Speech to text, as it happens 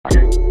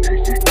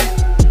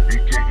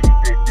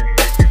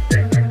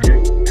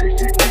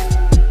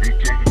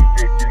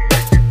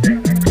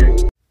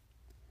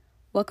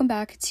Welcome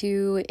back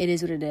to It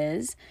Is What It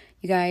Is.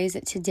 You guys,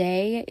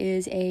 today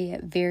is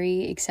a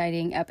very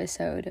exciting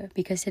episode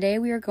because today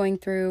we are going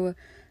through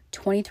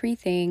 23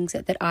 things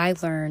that I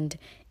learned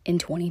in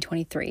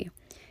 2023.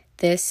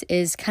 This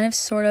is kind of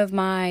sort of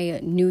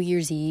my New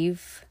Year's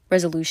Eve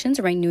resolutions,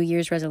 or my New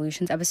Year's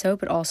resolutions episode,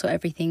 but also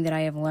everything that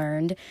I have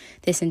learned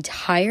this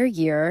entire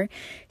year.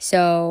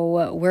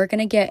 So we're going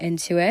to get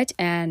into it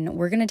and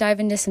we're going to dive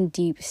into some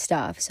deep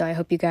stuff. So I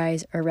hope you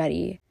guys are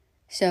ready.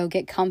 So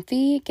get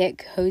comfy, get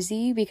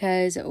cozy,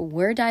 because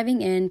we're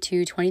diving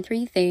into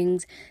 23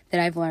 things that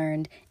I've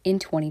learned in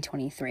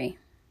 2023.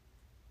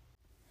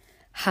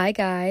 Hi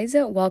guys,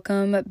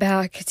 welcome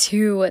back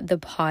to the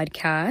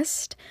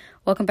podcast.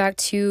 Welcome back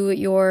to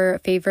your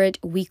favorite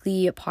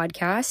weekly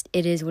podcast.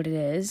 It is what it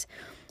is.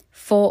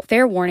 Full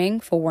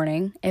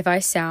warning, if I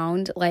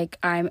sound like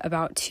I'm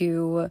about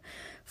to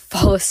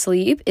fall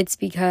asleep, it's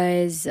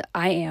because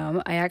I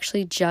am. I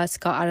actually just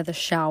got out of the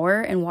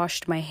shower and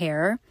washed my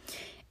hair.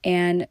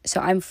 And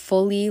so I'm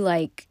fully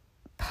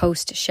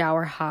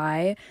post-shower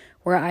high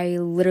where I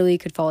literally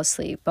could fall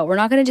asleep. But we're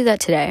not going to do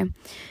that today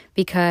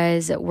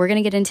because we're going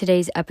to get in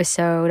today's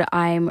episode.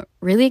 I'm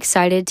really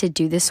excited to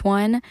do this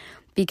one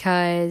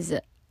because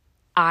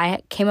I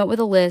came up with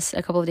a list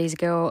a couple of days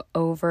ago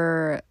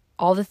over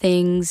all the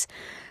things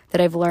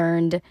that I've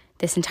learned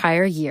this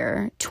entire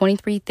year.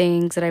 23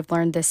 things that I've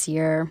learned this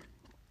year.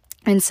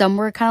 And some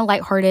were kind of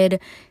lighthearted.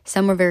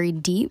 Some were very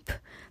deep.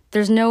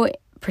 There's no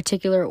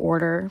particular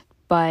order,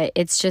 but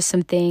it's just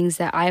some things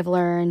that I've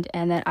learned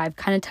and that I've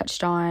kind of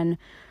touched on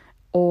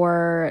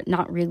or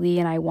not really,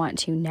 and I want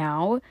to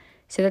now.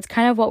 So that's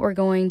kind of what we're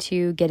going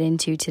to get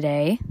into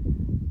today.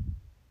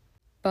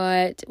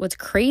 But what's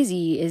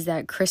crazy is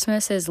that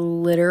Christmas is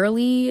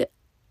literally,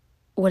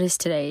 what is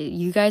today?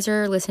 You guys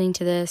are listening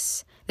to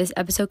this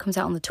episode comes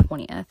out on the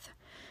 20th.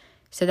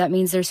 So that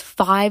means there's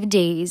 5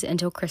 days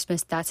until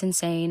Christmas. That's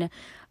insane.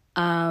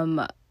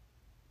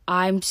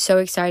 I'm so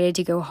excited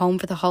to go home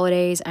for the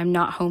holidays. I'm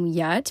not home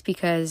yet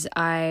because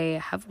I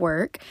have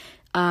work.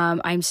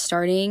 I'm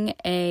starting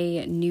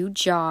a new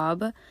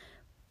job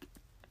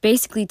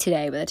basically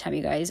today. By the time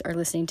you guys are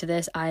listening to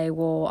this, I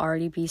will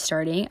already be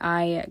starting.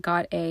 I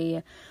got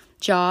a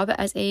job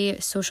as a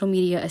social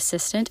media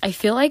assistant. I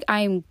feel like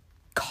I'm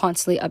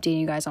constantly updating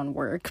you guys on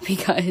work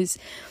because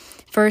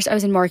first I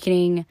was in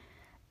marketing,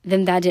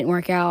 then that didn't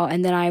work out,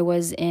 and then I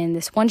was in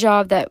this one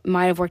job that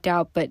might have worked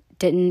out but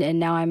didn't, and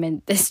now I'm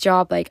in this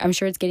job. I'm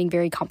sure it's getting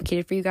very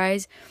complicated for you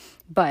guys,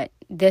 but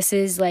this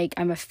is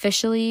I'm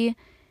officially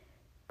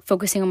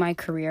focusing on my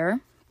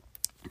career,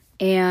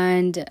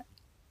 and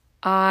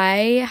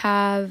I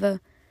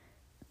have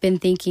been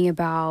thinking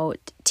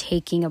about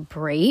taking a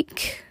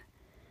break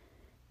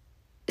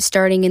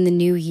starting in the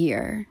new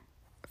year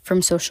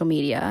from social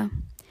media.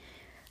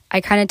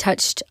 I kind of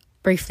touched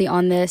briefly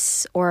on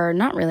this, or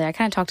not really. I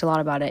kind of talked a lot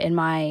about it in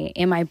my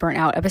burnt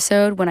out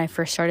episode when I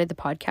first started the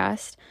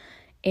podcast.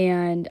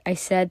 And I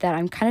said that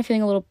I'm kind of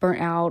feeling a little burnt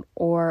out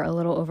or a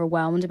little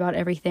overwhelmed about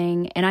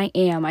everything. And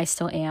I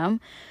still am.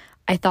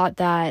 I thought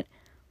that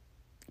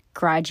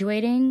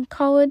graduating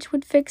college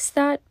would fix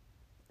that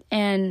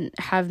and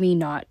have me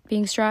not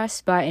being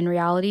stressed. But in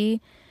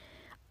reality,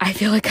 I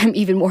feel like I'm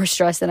even more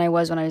stressed than I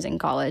was when I was in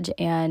college.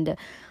 And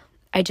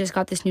I just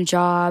got this new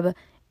job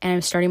and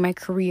I'm starting my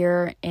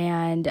career,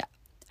 and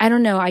I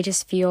don't know, I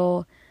just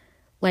feel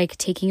like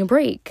taking a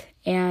break.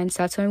 And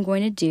so that's what I'm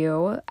going to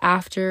do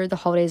after the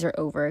holidays are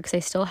over, because I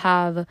still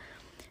have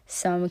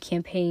some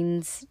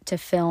campaigns to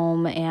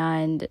film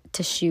and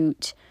to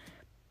shoot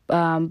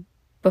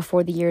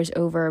before the year is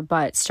over.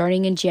 But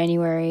starting in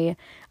January,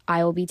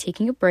 I will be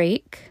taking a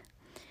break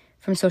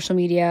from social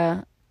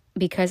media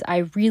because I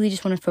really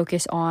just want to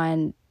focus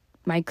on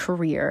my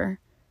career.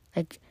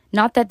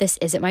 Not that this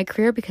isn't my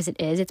career, because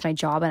it is. It's my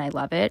job and I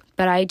love it.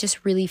 But I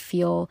just really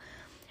feel,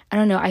 I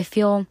don't know,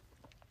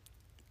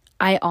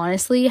 I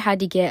honestly had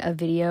to get a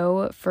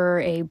video for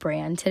a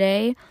brand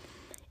today,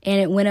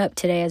 and it went up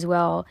today as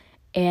well.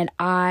 And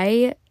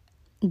I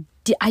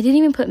didn't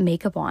even put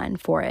makeup on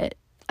for it.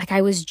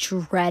 I was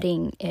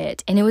dreading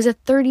it. And it was a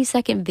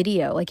 30-second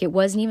video. It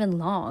wasn't even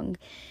long.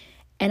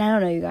 And I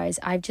don't know, you guys,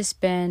 I've just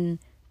been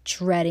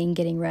dreading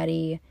getting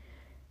ready,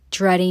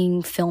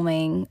 dreading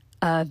filming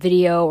a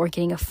video or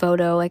getting a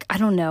photo. I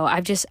don't know.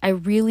 I'm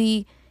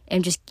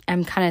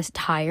kind of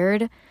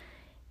tired,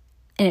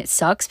 and it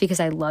sucks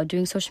because I love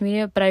doing social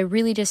media, but I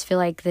really just feel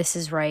like this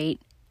is right.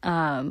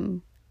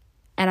 And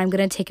I'm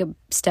going to take a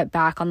step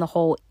back on the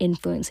whole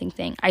influencing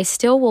thing. I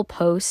still will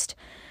post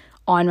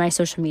on my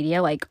social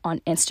media, on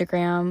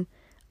Instagram.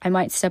 I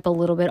might step a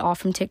little bit off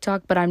from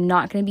TikTok, but I'm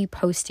not going to be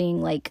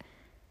posting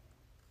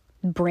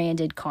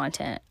branded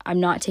content. I'm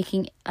not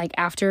taking,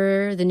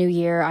 after the new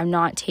year, I'm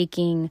not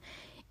taking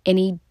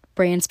any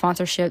brand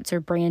sponsorships or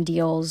brand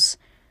deals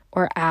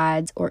or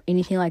ads or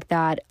anything like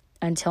that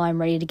until I'm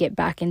ready to get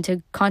back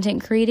into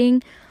content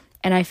creating.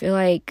 And I feel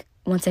like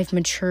once I've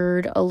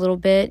matured a little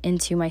bit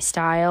into my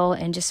style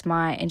and just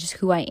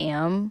who I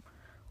am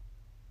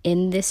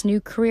in this new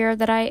career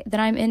that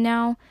I'm in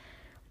now,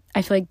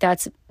 I feel like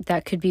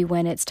that could be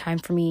when it's time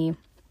for me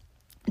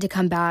to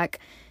come back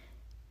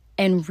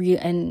and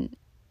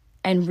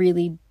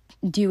really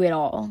do it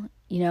all,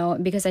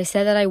 because I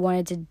said that I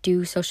wanted to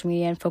do social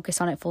media and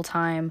focus on it full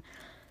time,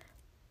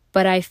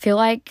 but I feel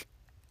like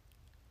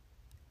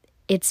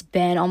it's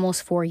been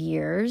almost 4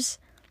 years,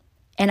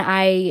 and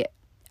I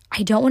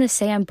don't want to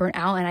say I'm burnt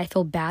out, and I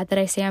feel bad that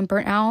I say I'm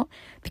burnt out,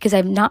 because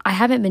I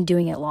haven't been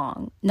doing it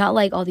long. Not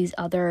like all these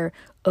other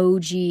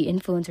OG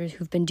influencers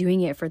who've been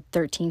doing it for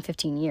 13,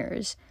 15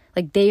 years.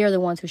 Like, they are the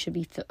ones who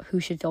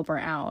should feel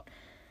burnt out.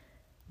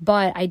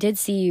 But I did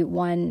see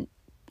one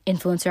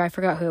influencer, I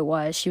forgot who it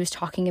was, she was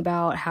talking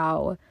about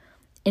how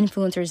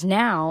influencers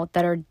now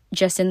that are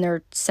just in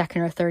their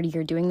second or third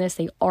year doing this,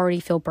 they already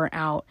feel burnt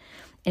out.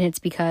 And it's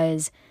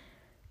because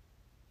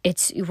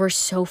we're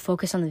so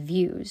focused on the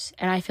views.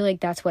 And I feel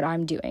like that's what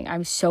I'm doing.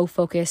 I'm so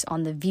focused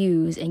on the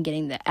views and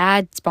getting the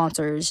ad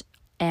sponsors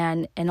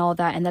and all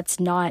that. And that's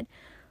not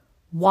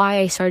why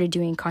I started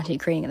doing content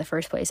creating in the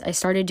first place. I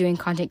started doing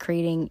content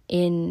creating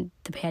in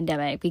the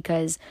pandemic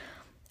because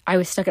I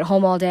was stuck at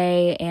home all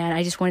day and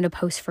I just wanted to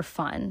post for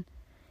fun.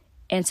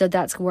 And so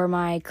that's where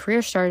my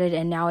career started.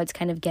 And now it's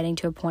kind of getting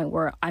to a point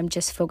where I'm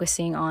just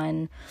focusing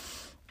on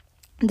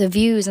the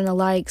views and the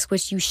likes,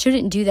 which you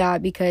shouldn't do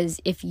that,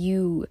 because if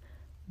you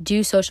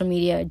do social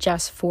media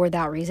just for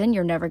that reason,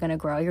 you're never going to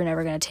grow. You're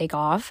never going to take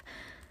off.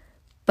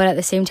 But at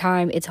the same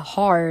time, it's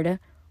hard,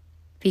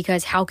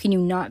 because how can you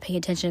not pay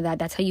attention to that?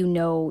 That's how you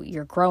know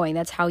you're growing.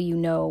 That's how you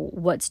know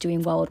what's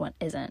doing well and what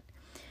isn't.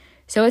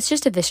 So it's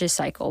just a vicious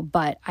cycle,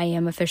 but I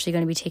am officially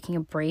going to be taking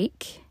a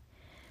break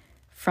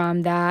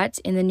from that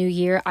in the new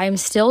year. I'm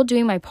still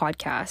doing my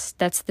podcast.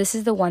 This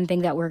is the one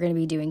thing that we're going to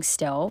be doing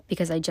still,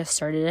 because I just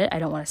started it. I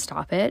don't want to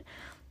stop it.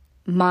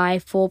 My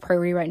full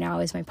priority right now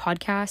is my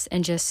podcast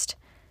and just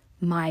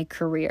my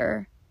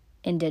career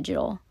in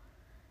digital.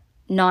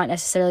 Not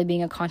necessarily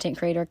being a content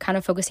creator, kind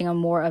of focusing on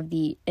more of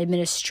the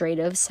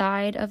administrative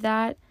side of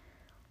that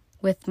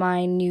with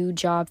my new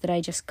job that I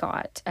just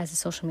got as a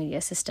social media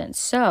assistant.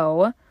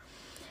 So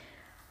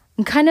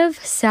I'm kind of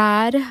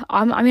sad.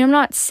 I'm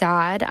not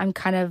sad.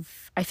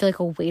 I feel like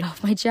a weight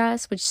off my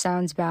chest, which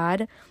sounds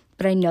bad,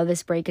 but I know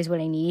this break is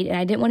what I need. And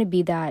I didn't want to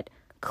be that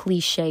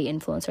cliche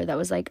influencer that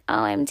was like,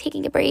 oh, I'm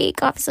taking a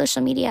break off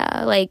social media.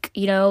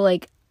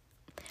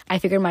 I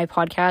figured my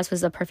podcast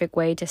was the perfect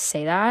way to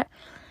say that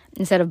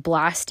instead of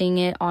blasting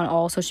it on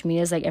all social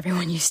medias like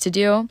everyone used to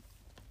do.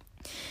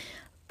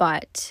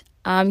 But,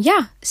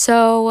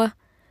 so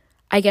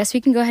I guess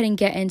we can go ahead and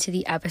get into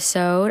the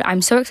episode.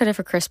 I'm so excited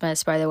for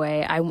Christmas, by the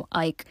way. I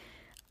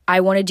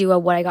want to do a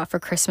what I got for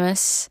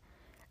Christmas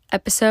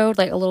episode,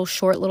 like a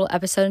short little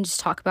episode, and just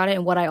talk about it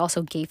and what I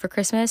also gave for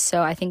Christmas.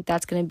 So I think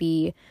that's going to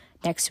be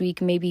next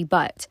week maybe,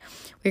 but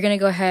we're going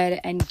to go ahead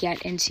and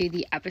get into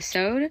the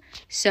episode.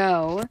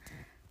 So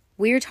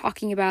we're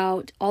talking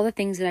about all the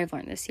things that I've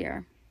learned this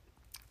year.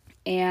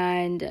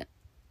 And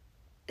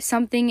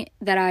something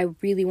that I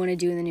really want to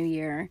do in the new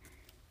year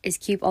is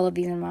keep all of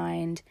these in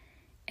mind.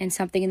 And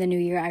something in the new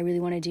year I really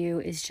want to do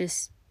is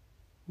just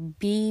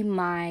be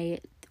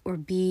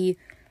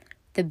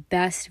the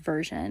best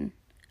version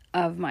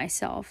of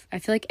myself. I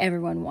feel like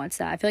everyone wants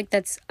that. I feel like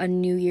that's a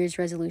New Year's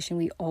resolution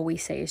we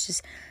always say. It's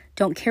just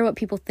don't care what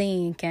people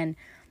think and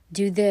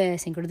do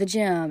this and go to the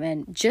gym.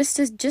 And just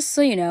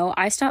so you know,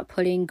 I stopped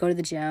putting go to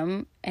the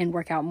gym and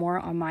work out more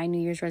on my New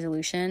Year's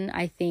resolution,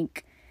 I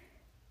think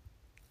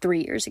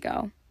 3 years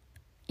ago.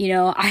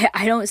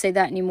 I don't say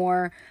that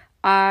anymore.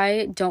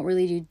 I don't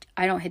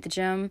hit the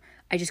gym.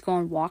 I just go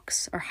on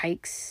walks or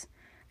hikes.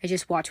 I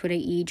just watch what I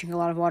eat, drink a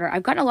lot of water.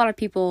 I've gotten a lot of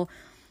people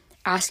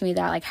asking me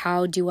that, like,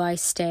 how do I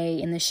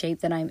stay in the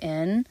shape that I'm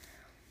in,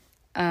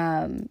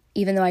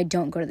 even though I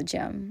don't go to the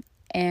gym.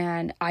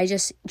 And I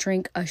just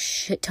drink a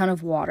shit ton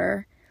of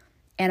water,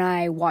 and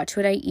I watch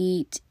what I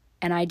eat,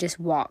 and I just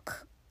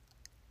walk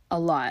a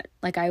lot.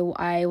 Like, I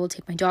will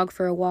take my dog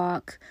for a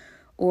walk,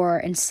 or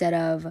instead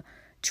of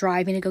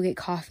driving to go get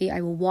coffee,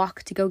 I will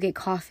walk to go get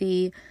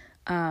coffee.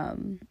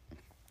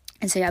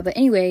 But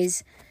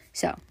anyways,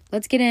 so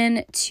let's get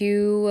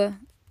into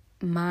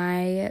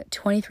my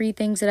 23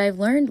 things that I've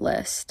learned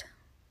list.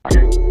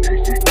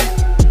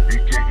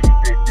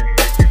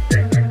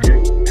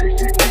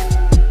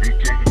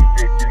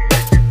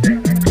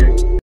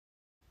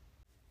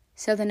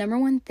 So the number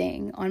one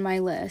thing on my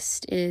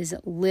list is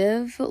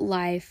live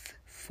life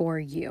for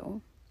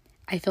you.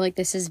 I feel like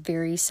this is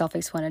very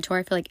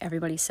self-explanatory. I feel like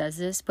everybody says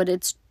this, but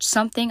it's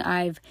something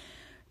I've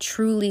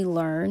truly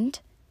learned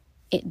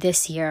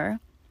this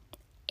year.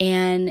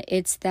 And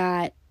it's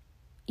that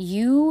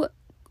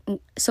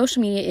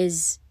social media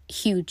is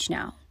huge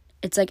now.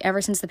 It's like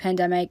ever since the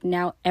pandemic,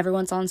 now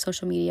everyone's on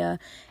social media.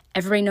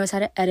 Everybody knows how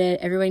to edit.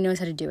 Everybody knows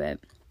how to do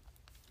it.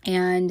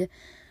 And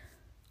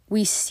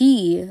we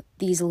see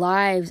these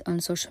lives on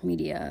social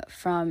media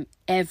from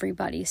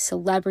everybody,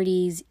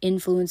 celebrities,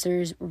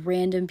 influencers,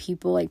 random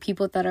people, like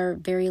people that are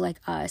very like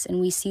us.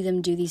 And we see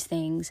them do these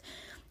things,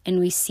 and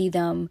we see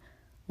them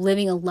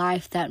living a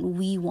life that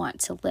we want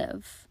to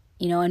live,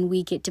 and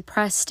we get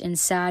depressed and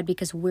sad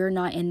because we're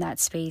not in that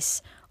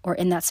space or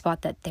in that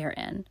spot that they're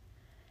in.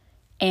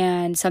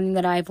 And something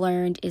that I've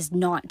learned is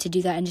not to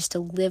do that and just to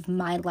live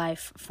my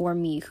life for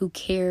me. Who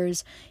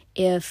cares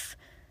if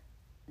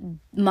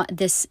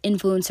this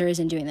influencer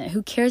isn't doing that?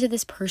 Who cares if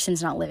this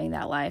person's not living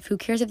that life? Who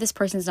cares if this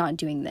person's not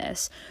doing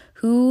this?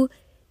 Who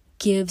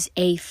gives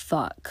a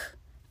fuck?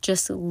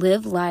 Just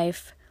live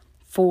life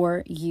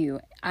for you.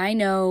 I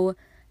know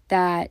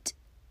that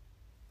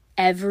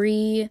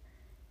every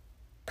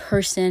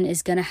person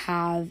is going to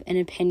have an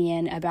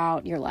opinion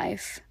about your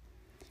life.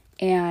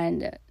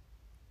 And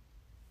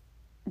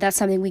that's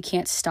something we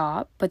can't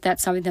stop, but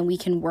that's something that we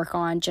can work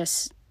on,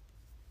 just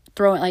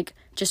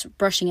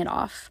brushing it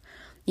off.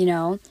 You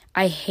know,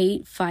 I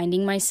hate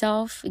finding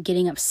myself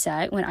getting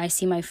upset when I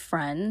see my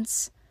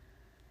friends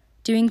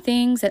doing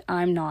things that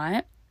I'm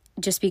not,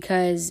 just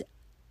because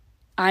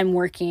I'm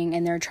working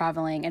and they're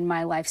traveling and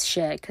my life's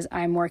shit because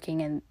I'm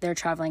working and they're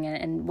traveling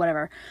and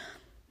whatever.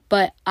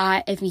 But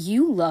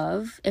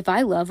if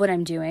I love what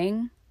I'm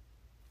doing,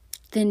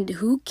 then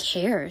who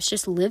cares?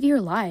 Just live your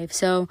life.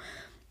 So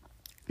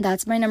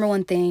that's my number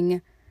one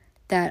thing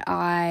that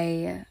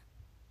I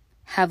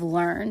have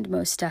learned,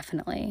 most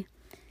definitely.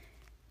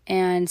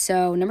 And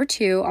so number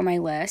 2 on my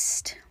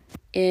list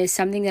is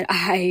something that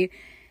I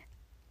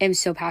am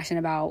so passionate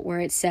about, where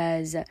it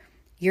says,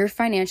 your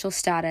financial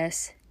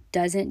status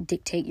doesn't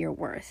dictate your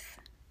worth.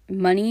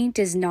 Money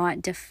does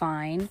not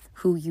define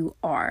who you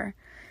are.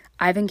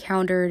 I've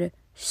encountered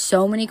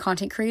so many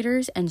content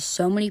creators and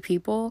so many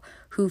people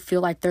who feel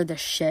like they're the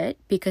shit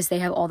because they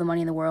have all the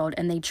money in the world,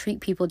 and they treat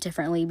people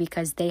differently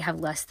because they have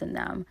less than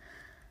them.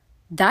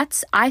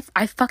 I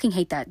fucking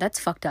hate that. That's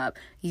fucked up.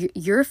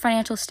 Your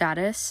financial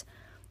status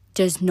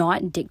does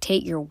not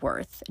dictate your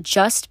worth.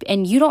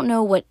 And you don't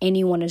know what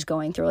anyone is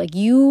going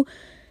through.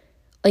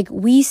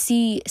 We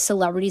see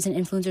celebrities and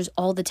influencers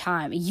all the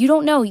time. You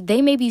don't know.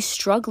 They may be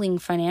struggling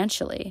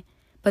financially,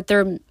 but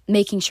they're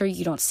making sure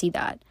you don't see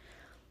that.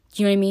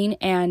 You know what I mean?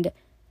 And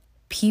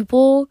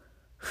people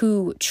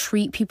who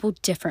treat people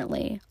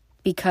differently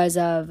because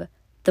of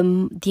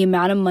the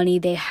amount of money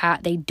they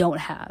don't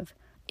have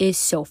is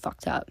so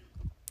fucked up.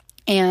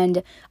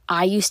 And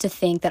I used to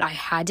think that I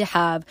had to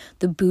have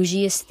the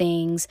bougiest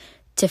things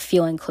to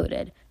feel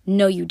included.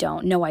 No, you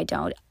don't. No, I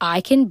don't.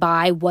 I can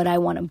buy what I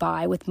want to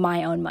buy with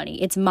my own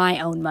money. It's my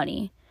own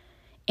money.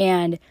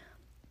 And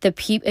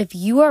if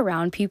you are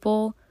around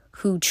people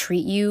who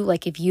treat you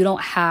like, if you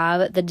don't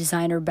have the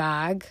designer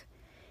bag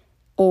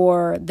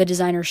or the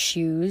designer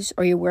shoes,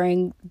 or you're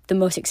wearing the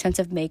most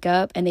expensive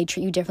makeup and they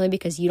treat you differently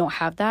because you don't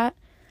have that,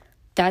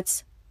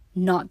 that's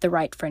not the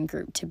right friend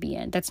group to be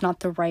in. That's not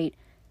the right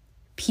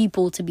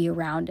people to be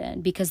around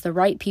in, because the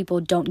right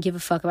people don't give a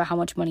fuck about how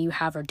much money you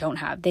have or don't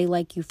have. They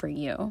like you for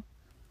you.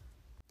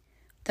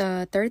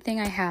 The third thing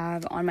I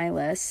have on my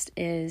list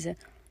is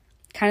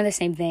kind of the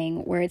same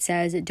thing, where it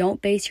says,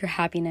 don't base your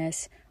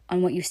happiness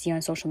on what you see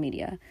on social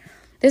media.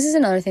 This is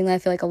another thing that I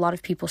feel like a lot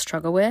of people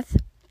struggle with.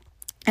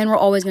 And we're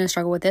always going to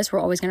struggle with this. We're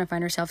always going to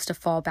find ourselves to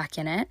fall back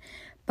in it.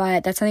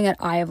 But that's something that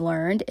I have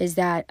learned, is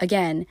that,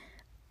 again,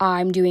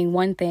 I'm doing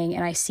one thing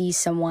and I see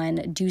someone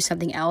do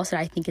something else that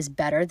I think is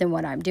better than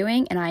what I'm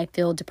doing, and I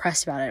feel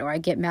depressed about it, or I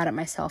get mad at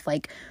myself.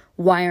 Like,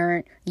 why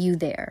aren't you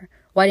there?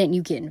 Why didn't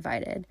you get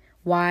invited?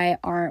 Why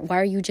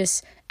are you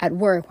just at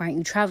work? Why aren't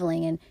you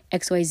traveling? And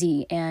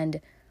XYZ. And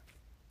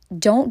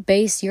don't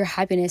base your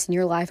happiness in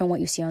your life on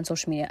what you see on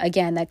social media.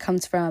 Again, that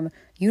comes from,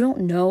 you don't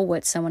know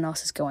what someone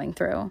else is going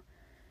through.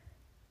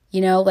 You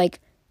know, like,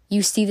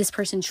 you see this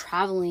person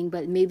traveling,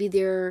 but maybe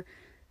they're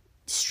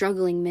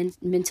struggling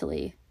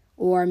mentally,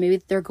 or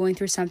maybe they're going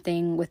through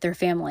something with their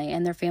family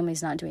and their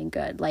family's not doing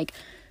good. Like,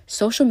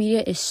 social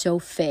media is so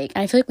fake.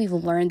 And I feel like we've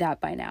learned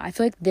that by now. I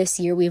feel like this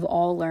year we've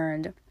all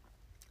learned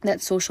that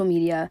social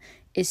media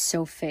is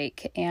so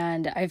fake.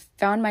 And I've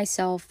found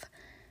myself,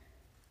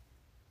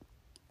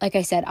 like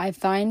I said, I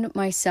find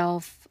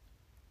myself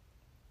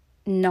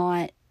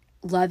not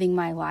loving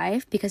my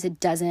life because it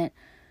doesn't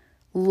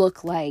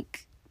look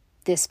like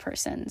this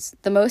person's.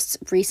 The most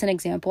recent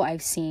example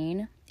I've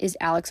seen is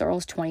Alex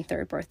Earl's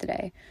 23rd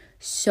birthday.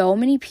 So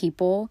many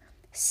people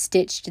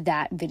stitched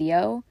that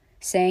video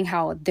saying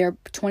how their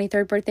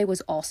 23rd birthday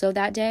was also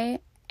that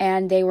day,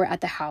 and they were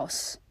at the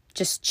house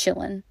just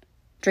chilling,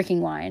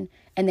 drinking wine,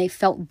 and they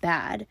felt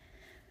bad.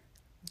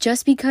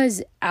 Just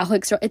because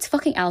it's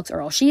fucking Alex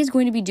Earl. She is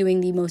going to be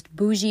doing the most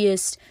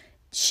bougiest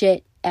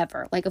shit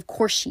ever. Like, of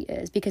course she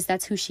is, because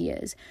that's who she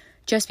is.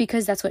 Just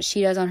because that's what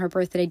she does on her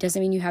birthday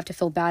doesn't mean you have to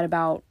feel bad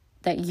about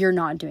that you're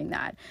not doing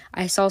that.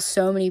 I saw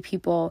so many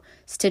people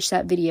stitch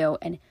that video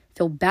and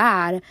feel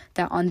bad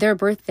that on their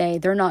birthday,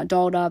 they're not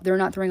dolled up, they're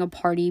not throwing a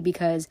party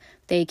because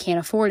they can't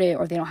afford it,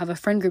 or they don't have a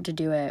friend group to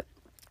do it,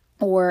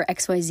 or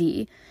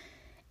XYZ.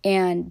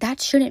 And that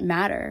shouldn't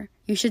matter.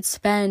 You should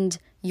spend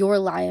your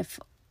life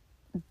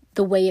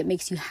the way it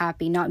makes you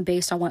happy, not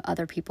based on what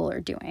other people are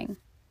doing.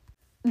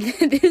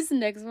 This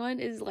next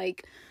one is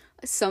like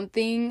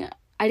something,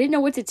 I didn't know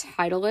what to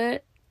title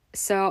it,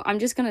 so I'm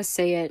just gonna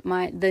say it.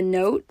 The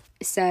note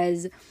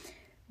says,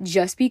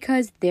 just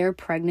because they're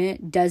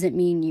pregnant doesn't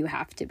mean you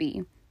have to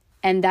be.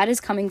 And that is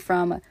coming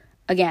from,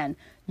 again,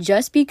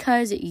 Just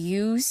because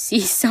you see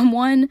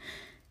someone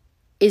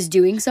is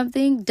doing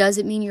something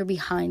doesn't mean you're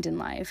behind in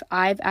life.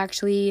 I've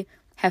actually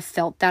have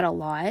felt that a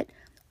lot.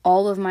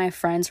 All of my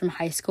friends from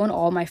high school and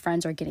all my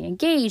friends are getting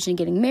engaged and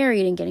getting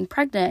married and getting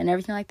pregnant and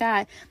everything like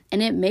that.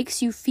 And it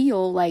makes you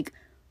feel like,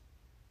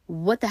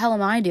 what the hell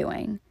am I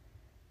doing?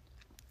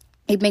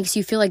 It makes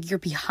you feel like you're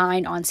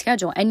behind on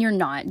schedule, and you're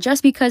not.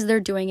 Just because they're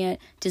doing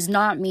it does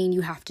not mean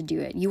you have to do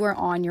it. You are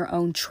on your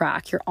own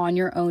track. You're on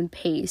your own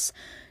pace.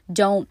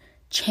 Don't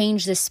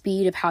change the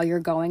speed of how you're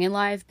going in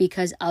life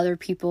because other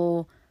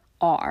people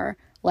are.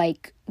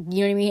 Like,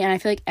 you know what I mean? And I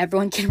feel like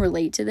everyone can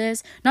relate to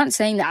this. Not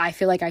saying that I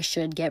feel like I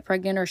should get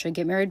pregnant or should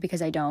get married,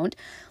 because I don't.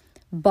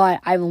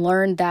 But I've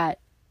learned that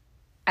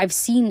I've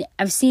seen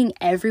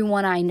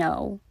everyone I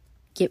know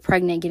get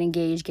pregnant, get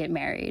engaged, get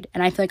married.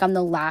 And I feel like I'm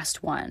the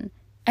last one.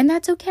 And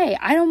that's okay.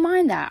 I don't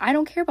mind that. I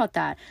don't care about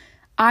that.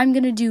 I'm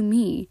going to do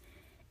me.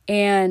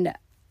 And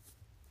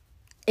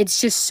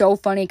it's just so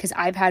funny because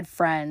I've had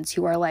friends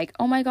who are like,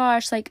 oh my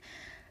gosh, like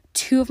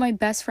 2 of my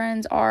best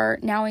friends are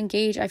now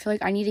engaged. I feel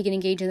like I need to get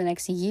engaged in the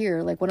next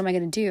year. Like, what am I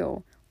going to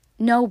do?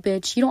 No,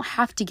 bitch, you don't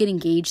have to get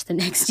engaged the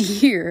next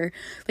year.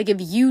 Like, if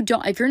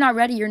you're not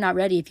ready, you're not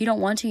ready. If you don't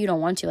want to, you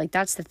don't want to. Like,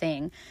 that's the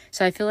thing.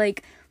 So I feel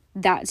like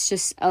that's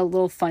just a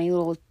little funny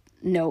little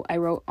note I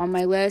wrote on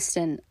my list,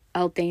 and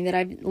a thing that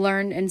I've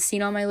learned and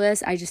seen on my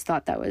list. I just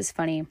thought that was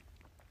funny.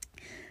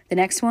 The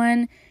next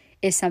one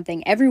is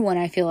something everyone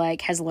I feel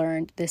like has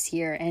learned this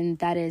year, and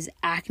that is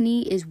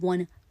acne is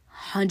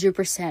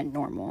 100%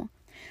 normal.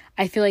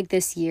 I feel like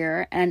this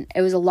year, and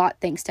it was a lot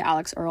thanks to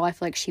Alex Earl, I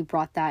feel like she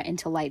brought that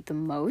into light the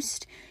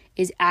most,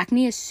 is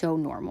acne is so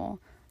normal.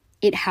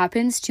 It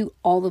happens to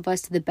all of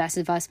us, to the best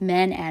of us,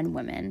 men and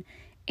women,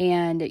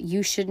 and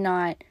you should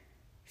not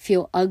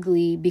feel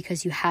ugly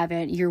because you have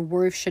it. Your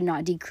worth should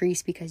not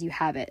decrease because you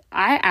have it.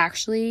 I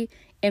actually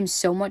am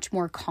so much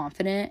more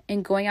confident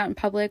in going out in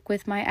public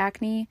with my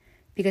acne,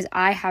 because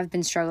I have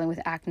been struggling with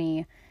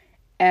acne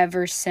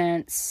ever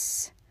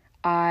since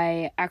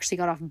I actually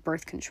got off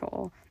birth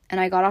control. And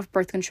I got off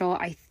birth control,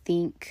 I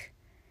think,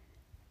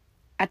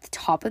 at the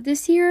top of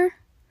this year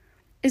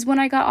is when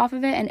I got off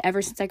of it. And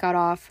ever since I got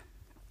off,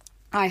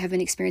 I have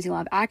been experiencing a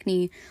lot of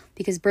acne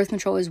because birth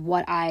control is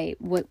what I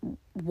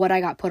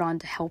got put on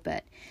to help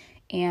it.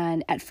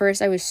 And at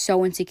first I was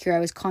so insecure. I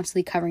was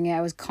constantly covering it.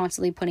 I was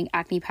constantly putting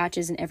acne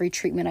patches in every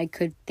treatment I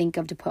could think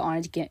of to put on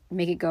it to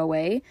make it go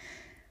away.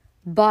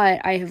 But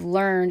I have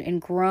learned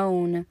and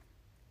grown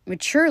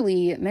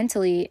maturely,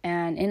 mentally,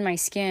 and in my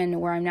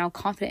skin, where I'm now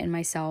confident in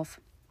myself,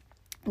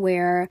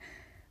 where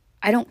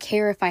I don't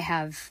care if I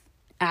have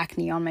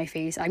acne on my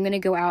face. I'm going to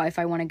go out if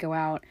I want to go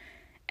out.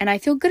 And I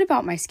feel good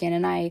about my skin.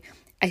 And I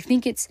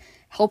think it's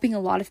helping a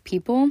lot of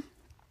people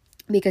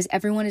because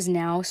everyone is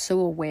now so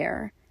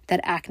aware that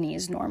acne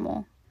is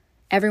normal.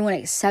 Everyone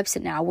accepts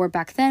it now, where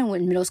back then,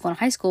 when middle school and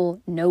high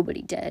school,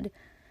 nobody did.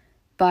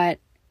 But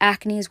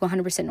acne is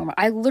 100% normal.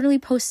 I literally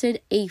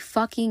posted a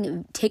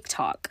fucking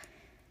TikTok,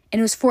 and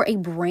it was for a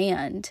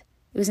brand.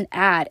 It was an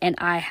ad, and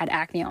I had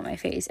acne on my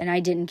face, and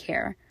I didn't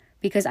care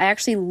because I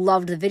actually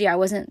loved the video. I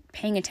wasn't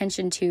paying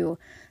attention to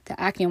the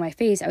acne on my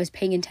face. I was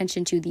paying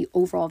attention to the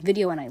overall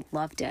video, and I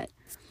loved it.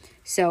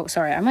 So,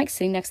 sorry, I'm like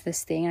sitting next to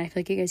this thing, and I feel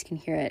like you guys can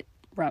hear it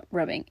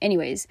rubbing.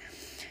 Anyways,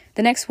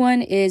 the next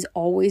one is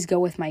always go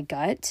with my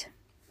gut.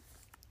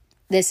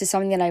 This is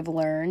something that I've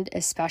learned,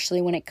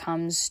 especially when it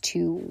comes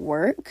to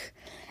work.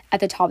 At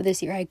the top of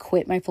this year, I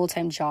quit my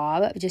full-time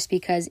job just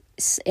because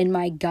in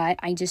my gut,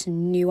 I just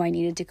knew I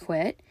needed to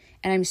quit.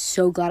 And I'm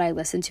so glad I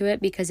listened to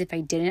it, because if I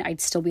didn't,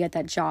 I'd still be at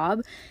that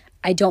job.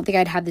 I don't think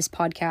I'd have this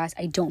podcast.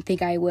 I don't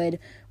think I would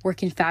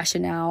work in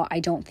fashion now. I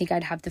don't think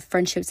I'd have the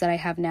friendships that I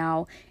have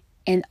now.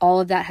 And all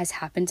of that has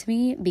happened to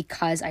me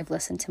because I've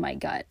listened to my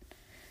gut.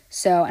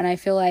 So, and I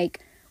feel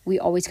like we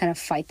always kind of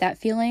fight that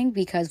feeling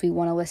because we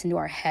want to listen to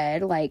our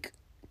head. Like,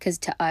 because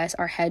to us,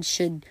 our head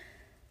should...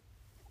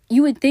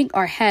 You would think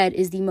our head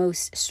is the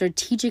most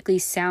strategically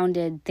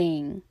sounded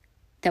thing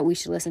that we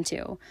should listen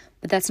to,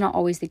 but that's not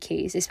always the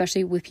case,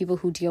 especially with people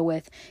who deal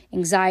with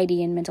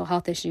anxiety and mental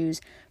health issues.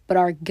 But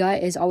our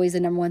gut is always the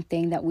number one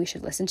thing that we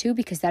should listen to,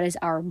 because that is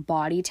our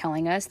body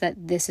telling us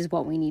that this is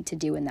what we need to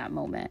do in that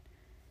moment.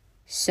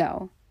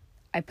 So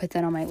I put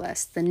that on my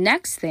list. The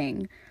next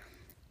thing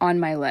on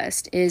my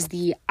list is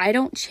the I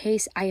don't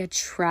chase, I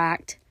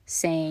attract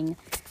saying,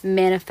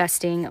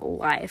 manifesting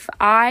life.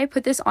 I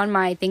put this on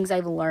my things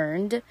I've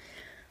learned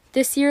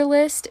this year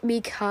list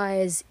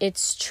because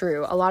it's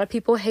true. A lot of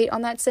people hate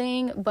on that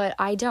saying, but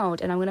I don't,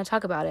 and I'm going to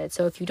talk about it.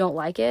 So if you don't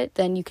like it,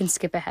 then you can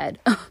skip ahead.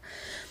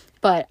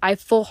 But I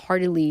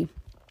full-heartedly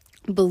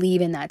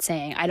believe in that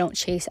saying. I don't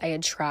chase, I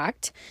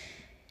attract.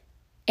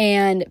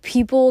 And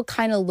people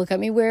kind of look at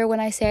me weird when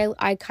I say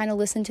I kind of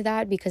listen to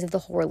that because of the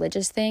whole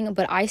religious thing,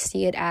 but I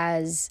see it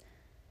as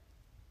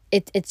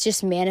it's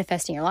just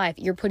manifesting your life.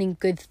 You're putting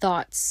good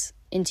thoughts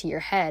into your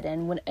head.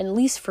 And when, at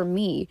least for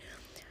me,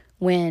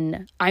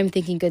 when I'm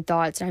thinking good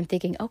thoughts and I'm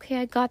thinking, okay,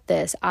 I got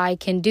this, I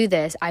can do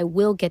this, I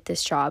will get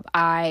this job,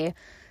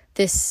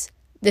 this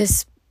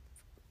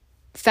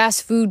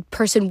fast food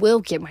person will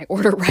get my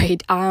order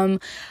right.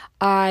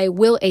 I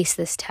will ace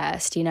this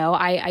test,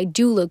 I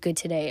do look good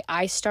today.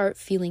 I start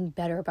feeling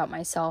better about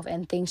myself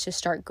and things just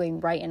start going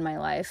right in my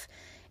life.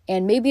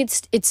 And maybe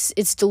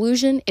it's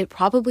delusion. It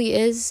probably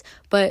is,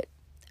 but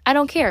I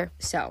don't care.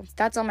 So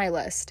that's on my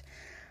list.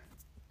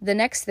 The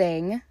next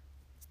thing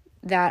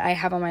that I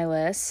have on my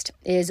list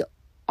is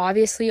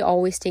obviously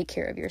always take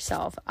care of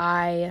yourself.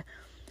 I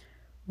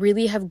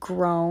really have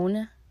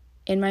grown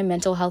in my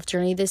mental health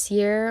journey this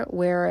year,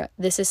 where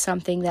this is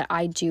something that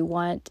I do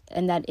want,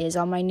 and that is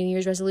on my New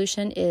Year's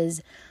resolution,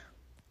 is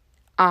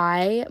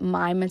my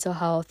mental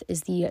health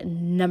is the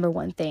number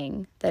one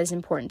thing that is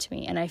important to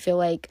me. And I feel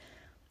like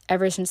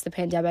ever since the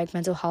pandemic,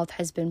 mental health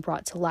has been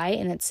brought to light,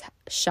 and it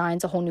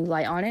shines a whole new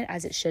light on it,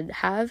 as it should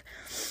have.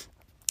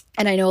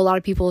 And I know a lot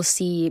of people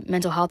see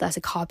mental health as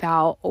a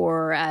cop-out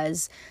or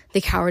as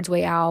the coward's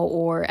way out,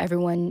 or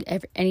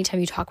anytime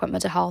you talk about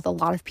mental health, a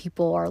lot of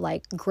people are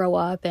like, grow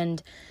up,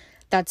 and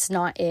that's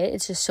not it.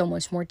 It's just so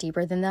much more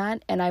deeper than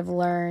that. And I've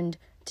learned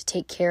to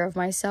take care of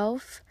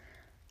myself.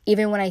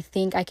 Even when I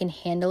think I can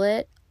handle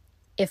it,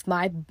 if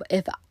my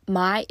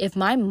mind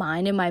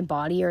and my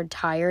body are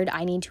tired,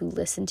 I need to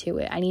listen to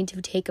it. I need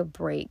to take a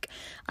break.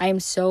 I am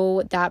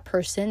so that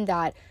person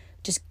that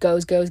just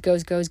goes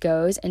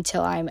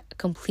until I'm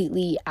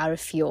completely out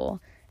of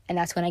fuel. And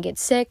that's when I get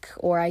sick,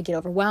 or I get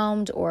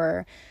overwhelmed,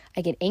 or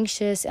I get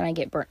anxious and I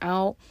get burnt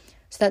out.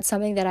 So that's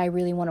something that I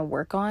really want to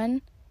work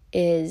on,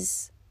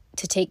 is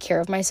to take care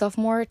of myself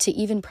more, to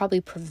even probably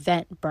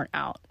prevent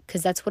burnout,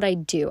 because that's what I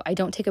do. I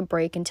don't take a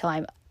break until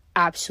I'm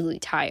absolutely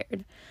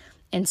tired.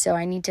 And so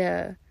I need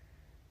to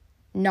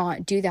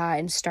not do that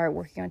and start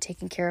working on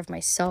taking care of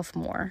myself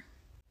more.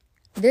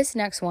 This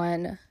next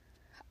one,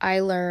 I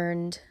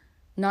learned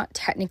not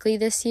technically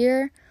this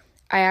year.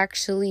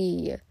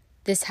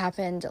 This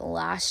happened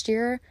last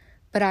year,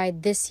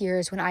 but this year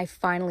is when I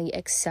finally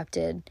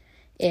accepted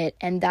it.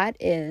 And that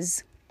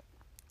is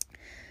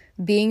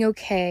being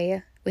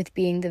okay with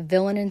being the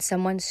villain in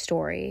someone's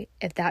story,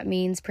 if that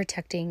means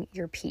protecting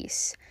your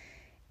peace.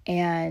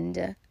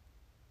 And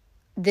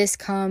this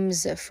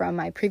comes from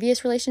my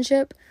previous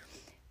relationship,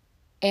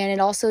 and it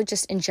also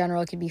just in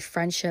general, it could be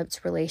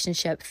friendships,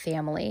 relationship,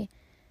 family.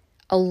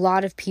 A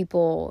lot of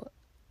people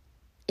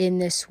in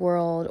this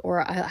world,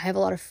 or I have a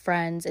lot of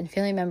friends and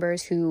family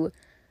members who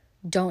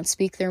don't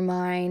speak their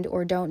mind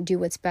or don't do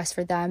what's best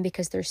for them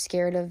because they're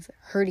scared of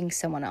hurting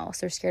someone else.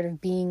 They're scared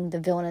of being the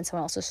villain in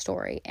someone else's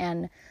story.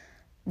 And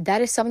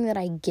that is something that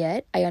I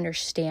get. I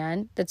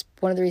understand. That's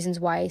one of the reasons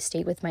why I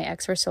stayed with my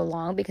ex for so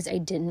long, because I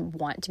didn't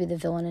want to be the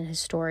villain in his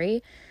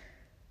story.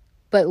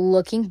 But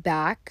looking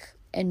back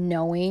and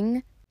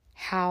knowing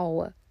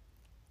how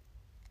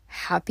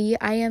happy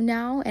I am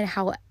now and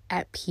how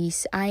at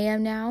peace I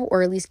am now,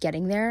 or at least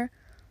getting there,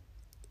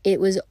 it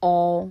was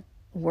all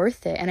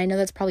worth it. And I know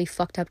that's probably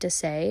fucked up to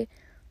say,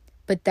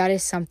 but that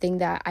is something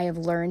that I have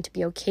learned to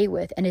be okay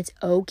with. And it's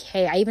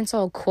okay. I even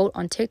saw a quote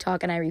on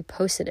TikTok and I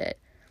reposted it,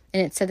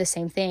 and it said the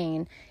same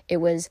thing. It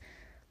was,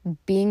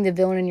 being the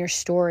villain in your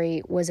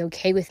story was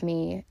okay with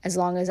me as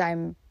long as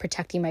I'm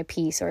protecting my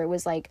peace. Or it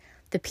was like,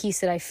 the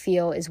peace that I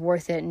feel is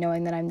worth it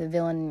knowing that I'm the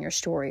villain in your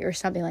story, or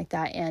something like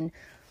that. And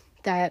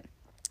that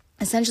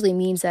essentially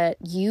means that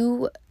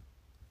you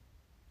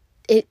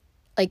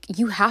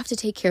have to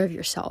take care of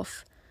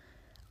yourself.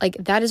 Like,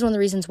 that is one of the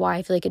reasons why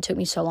I feel like it took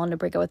me so long to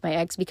break up with my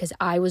ex, because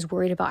I was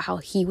worried about how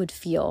he would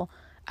feel.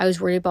 I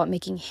was worried about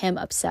making him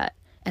upset.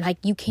 And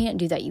you can't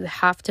do that. You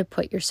have to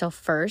put yourself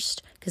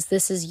first, because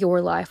this is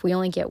your life. We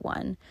only get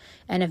one.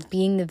 And if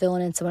being the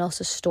villain in someone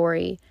else's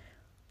story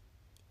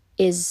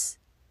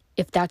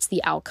if that's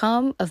the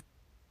outcome of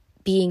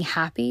being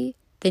happy,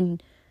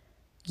 then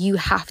you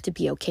have to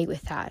be okay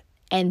with that.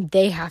 And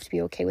they have to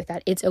be okay with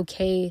that. It's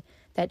okay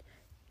that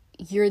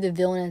you're the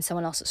villain in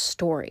someone else's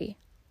story.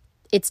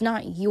 It's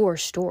not your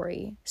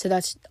story. So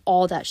that's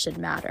all that should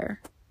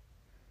matter.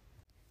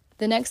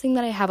 The next thing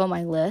that I have on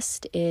my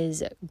list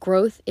is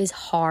growth is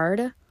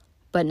hard,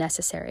 but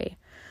necessary.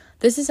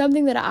 This is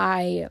something that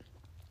I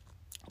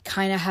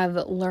kind of have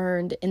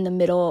learned in the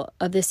middle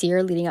of this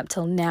year leading up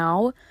till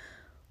now,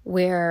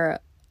 where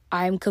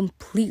I'm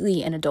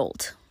completely an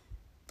adult.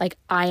 Like,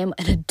 I am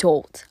an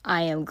adult.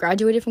 I am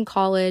graduated from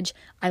college.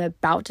 I'm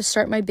about to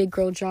start my big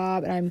girl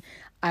job, and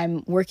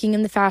I'm working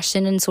in the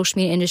fashion and social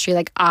media industry.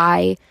 Like,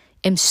 I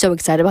am so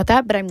excited about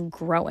that, but I'm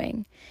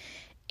growing.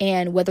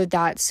 And whether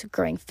that's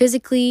growing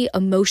physically,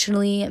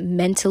 emotionally,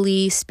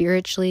 mentally,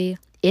 spiritually,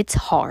 it's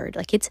hard.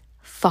 Like, it's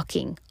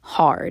fucking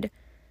hard.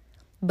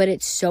 But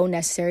it's so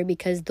necessary,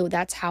 because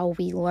that's how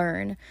we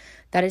learn.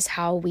 That is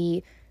how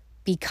we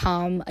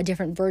become a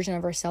different version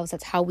of ourselves.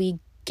 That's how we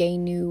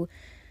gain new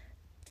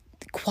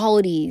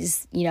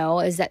qualities,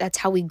 that's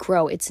how we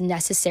grow. It's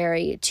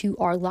necessary to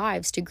our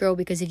lives to grow,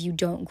 because if you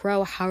don't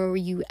grow, how are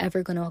you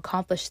ever going to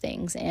accomplish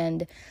things?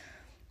 And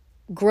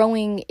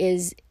growing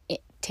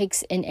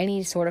takes in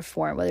any sort of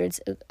form, whether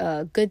it's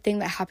a good thing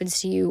that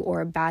happens to you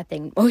or a bad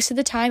thing. Most of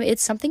the time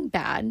it's something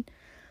bad,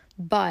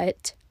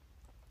 but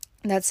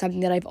that's something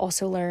that I've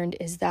also learned,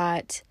 is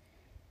that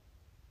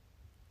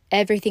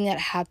everything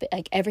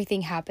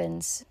everything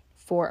happens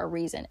for a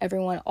reason.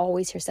 Everyone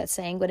always hears that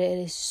saying, but it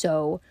is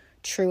so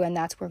true, and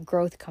that's where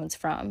growth comes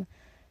from.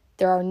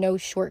 There are no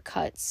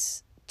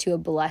shortcuts to a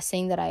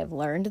blessing that I have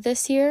learned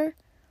this year,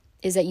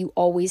 is that you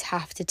always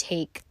have to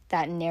take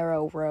that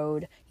narrow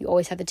road. You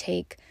always have to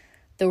take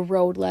the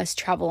road less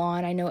travel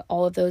on. I know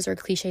all of those are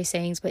cliche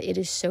sayings, but it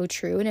is so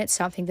true, and it's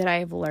something that I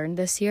have learned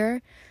this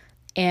year.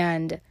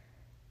 And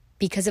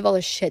because of all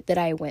the shit that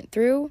I went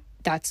through,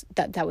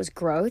 that was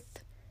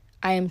growth.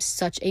 I am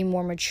such a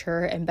more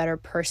mature and better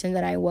person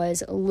than I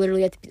was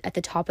literally at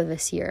the top of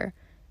this year,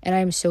 and I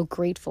am so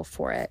grateful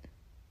for it.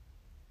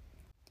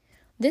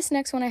 This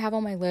next one I have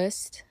on my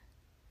list,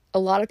 a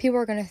lot of people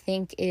are going to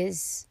think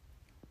is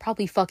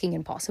probably fucking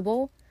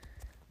impossible,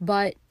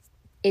 but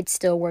it's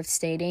still worth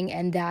stating,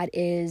 and that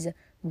is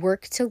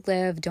work to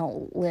live,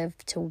 don't live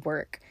to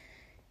work.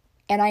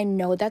 And I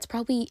know that's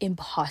probably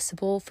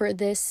impossible for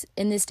this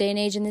in this day and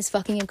age, in this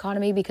fucking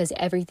economy, because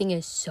everything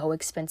is so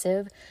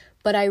expensive.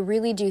 But I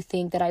really do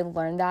think that I've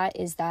learned that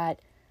is that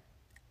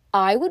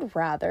I would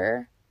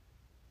rather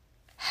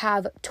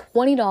have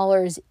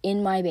 $20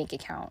 in my bank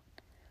account.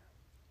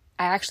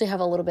 I actually have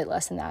a little bit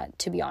less than that,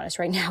 to be honest,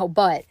 right now.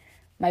 But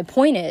my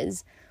point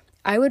is,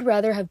 I would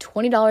rather have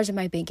 $20 in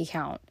my bank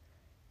account,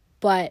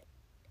 but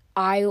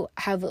I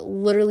have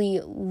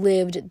literally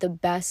lived the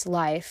best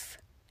life,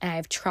 and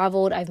I've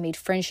traveled, I've made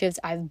friendships,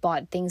 I've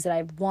bought things that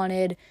I've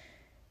wanted,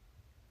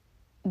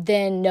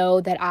 than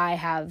know that I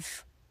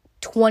have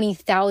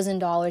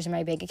 $20,000 in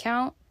my bank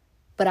account,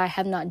 but I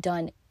have not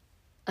done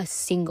a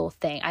single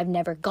thing. I've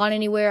never gone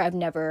anywhere. I've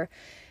never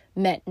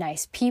met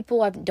nice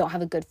people. I don't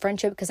have a good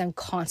friendship because I'm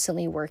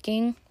constantly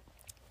working.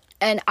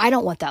 And I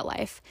don't want that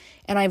life.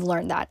 And I've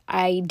learned that.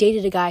 I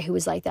dated a guy who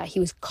was like that. He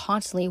was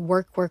constantly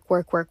work.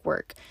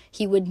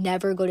 He would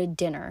never go to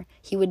dinner.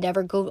 He would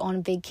never go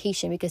on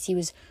vacation because he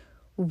was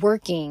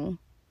working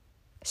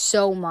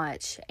so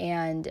much.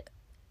 And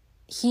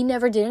he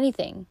never did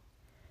anything,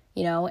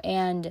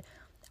 and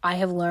I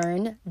have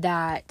learned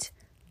that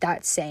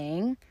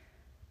saying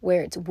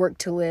where it's work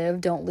to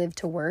live, don't live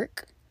to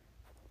work.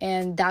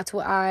 And that's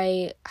what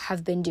I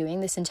have been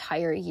doing this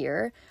entire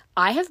year.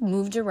 I have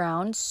moved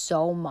around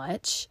so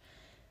much,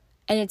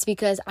 and it's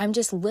because I'm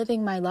just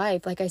living my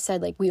life. Like I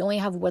said, we only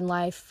have one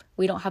life.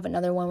 We don't have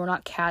another one. We're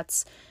not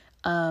cats.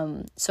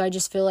 So I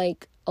just feel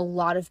like a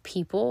lot of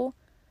people,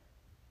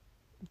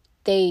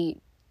 they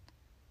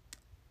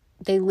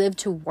live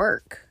to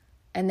work,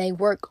 and they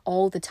work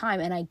all the time.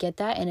 And I get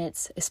that. And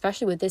it's,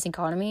 especially with this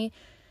economy,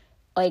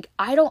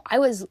 I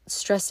was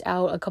stressed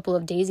out a couple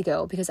of days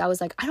ago because I was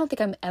like, I don't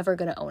think I'm ever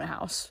going to own a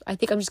house. I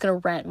think I'm just going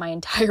to rent my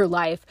entire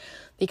life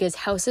because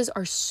houses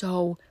are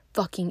so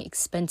fucking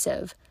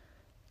expensive.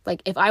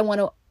 If I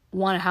want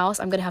a house,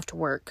 I'm going to have to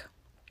work.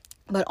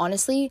 But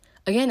honestly,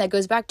 again, that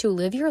goes back to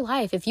live your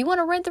life. If you want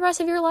to rent the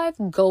rest of your life,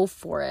 go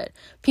for it.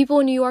 People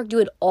in New York do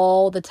it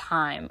all the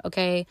time,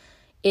 okay?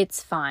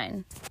 It's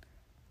fine.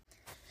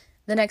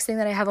 The next thing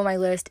that I have on my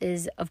list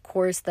is, of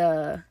course,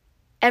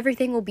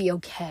 everything will be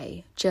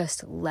okay.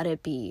 Just let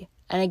it be.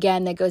 And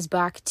again, that goes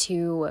back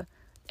to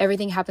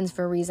everything happens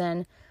for a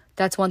reason.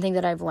 That's one thing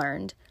that I've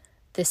learned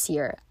this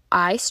year.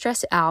 I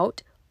stress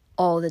out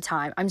all the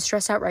time. I'm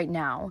stressed out right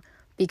now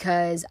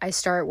because I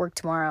start work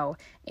tomorrow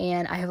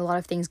and I have a lot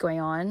of things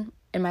going on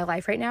in my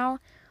life right now.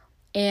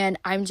 And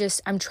I'm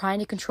trying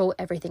to control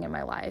everything in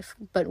my life.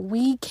 But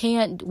we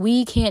can't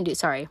do,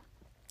 sorry.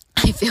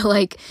 I feel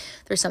like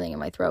there's something in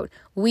my throat.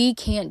 We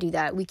can't do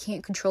that. We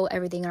can't control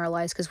everything in our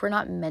lives because we're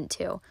not meant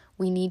to.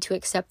 We need to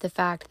accept the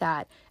fact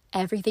that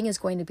everything is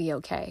going to be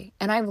okay.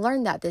 And I've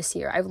learned that this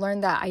year. I've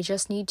learned that I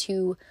just need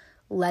to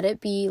let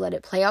it be, let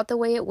it play out the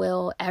way it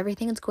will.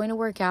 Everything is going to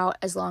work out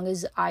as long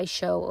as I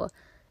show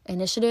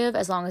initiative,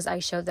 as long as I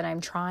show that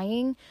I'm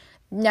trying.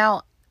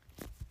 Now,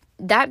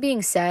 that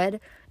being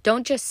said,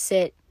 don't just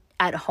sit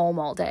at home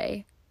all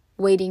day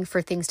waiting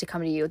for things to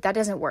come to you. That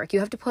doesn't work. You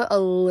have to put a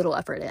little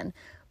effort in.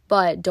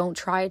 But don't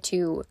try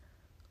to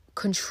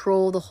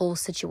control the whole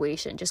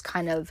situation. Just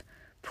kind of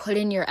put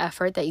in your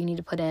effort that you need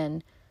to put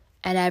in,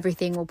 and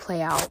everything will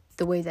play out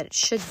the way that it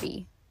should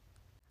be.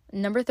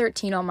 Number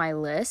 13 on my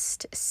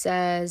list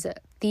says,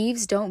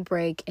 "Thieves don't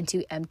break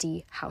into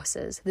empty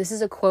houses." This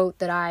is a quote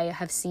that I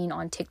have seen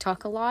on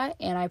TikTok a lot,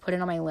 and I put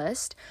it on my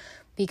list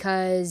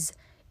because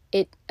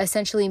it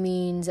essentially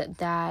means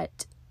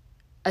that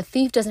a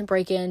thief doesn't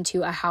break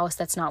into a house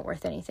that's not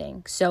worth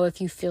anything. So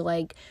if you feel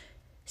like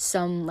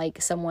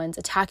someone's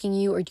attacking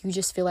you, or you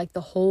just feel like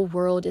the whole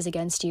world is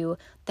against you,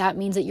 that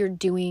means that you're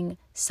doing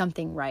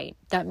something right.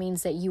 That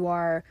means that you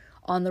are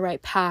on the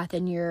right path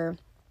and you're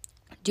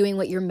doing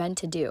what you're meant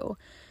to do.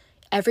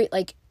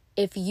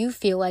 If you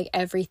feel like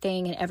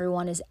everything and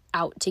everyone is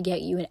out to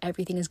get you and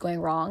everything is going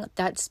wrong,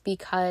 that's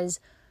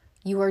because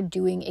you are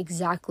doing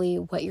exactly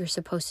what you're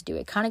supposed to do.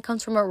 It kind of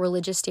comes from a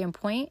religious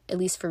standpoint, at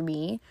least for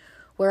me,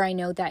 where I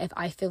know that if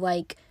I feel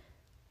like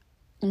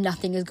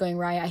nothing is going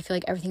right, I feel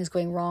like everything is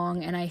going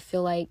wrong, and I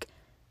feel like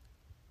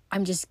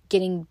I'm just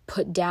getting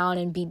put down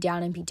and beat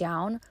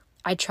down,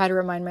 I try to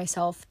remind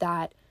myself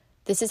that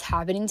this is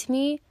happening to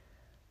me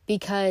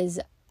because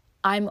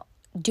I'm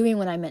doing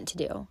what I'm meant to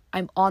do.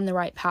 I'm on the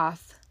right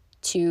path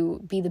to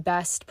be the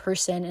best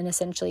person, and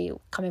essentially,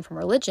 coming from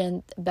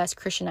religion, the best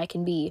Christian I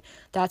can be.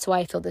 That's why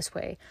I feel this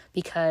way,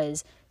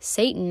 because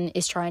Satan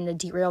is trying to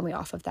derail me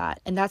off of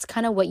that. And that's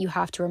kind of what you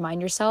have to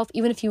remind yourself,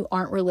 even if you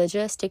aren't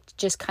religious, to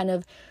just kind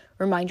of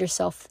remind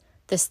yourself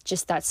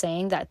that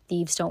saying that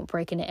thieves don't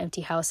break into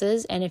empty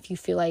houses. And if you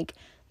feel like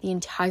the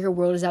entire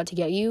world is out to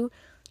get you,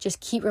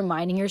 just keep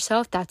reminding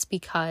yourself that's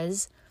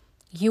because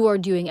you are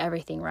doing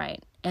everything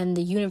right. And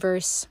the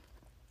universe,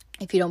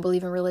 if you don't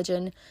believe in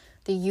religion,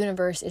 the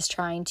universe is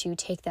trying to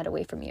take that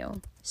away from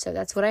you. So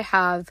that's what I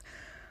have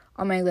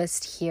on my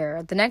list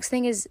here. The next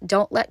thing is,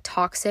 don't let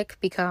toxic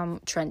become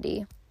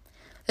trendy.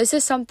 This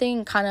is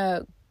something kind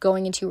of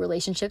going into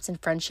relationships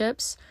and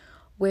friendships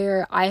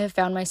where I have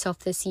found myself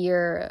this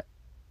year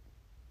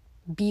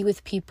be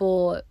with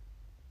people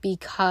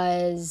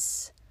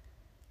because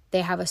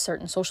they have a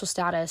certain social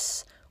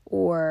status,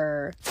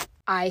 or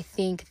I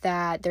think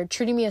that they're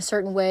treating me a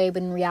certain way,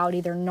 but in reality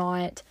they're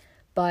not.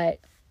 But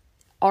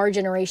our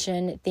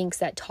generation thinks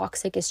that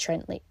toxic is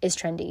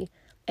trendy.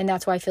 And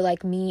that's why I feel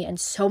like me and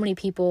so many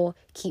people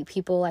keep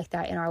people like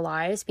that in our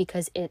lives,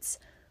 because it's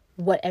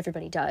what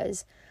everybody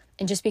does.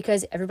 And just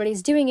because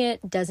everybody's doing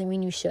it doesn't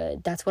mean you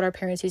should. That's what our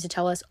parents used to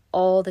tell us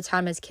all the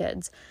time as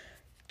kids.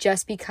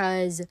 Just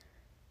because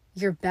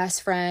your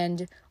best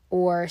friend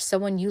or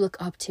someone you look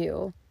up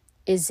to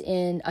is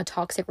in a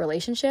toxic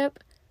relationship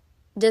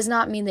does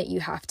not mean that you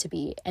have to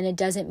be. And it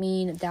doesn't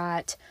mean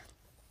that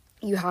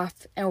you have,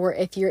 or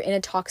if you're in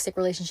a toxic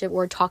relationship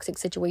or a toxic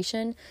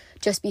situation,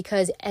 just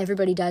because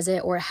everybody does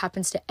it or it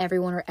happens to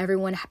everyone or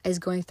everyone is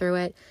going through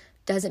it,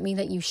 doesn't mean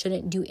that you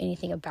shouldn't do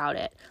anything about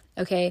it.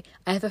 Okay,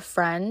 I have a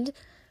friend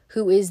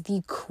who is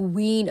the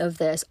queen of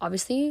this.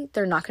 Obviously,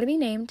 they're not going to be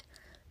named,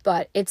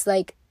 but it's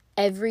like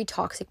every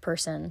toxic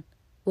person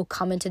will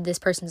come into this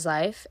person's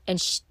life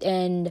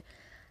and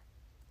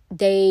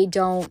they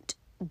don't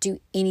do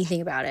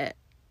anything about it.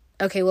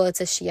 Okay, well, it's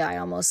a she. I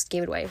almost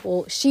gave it away.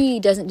 Well, she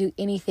doesn't do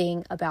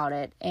anything about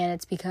it, and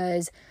it's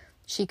because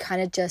she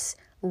kind of just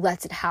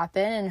lets it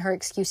happen, and her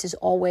excuse is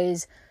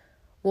always,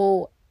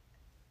 well,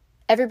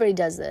 everybody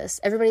does this.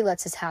 Everybody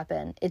lets this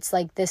happen. It's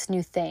like this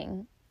new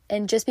thing.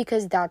 And just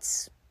because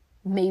that's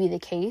maybe the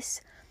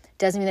case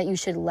doesn't mean that you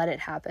should let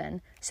it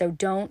happen. So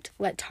don't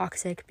let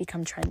toxic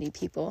become trendy,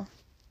 people.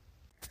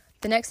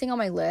 The next thing on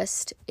my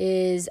list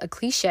is a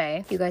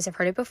cliche. You guys have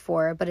heard it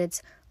before, but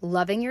it's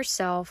loving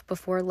yourself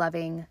before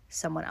loving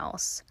someone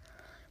else.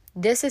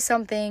 This is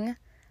something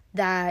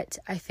that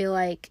I feel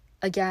like,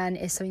 again,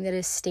 is something that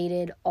is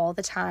stated all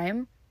the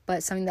time,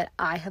 but something that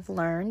I have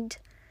learned,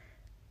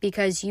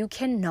 because you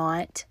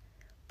cannot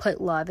put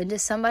love into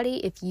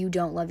somebody if you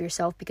don't love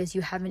yourself, because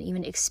you haven't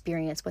even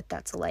experienced what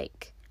that's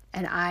like.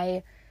 And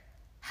I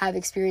have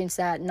experienced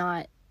that,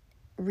 not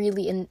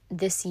really in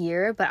this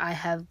year, but I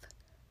have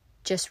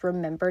just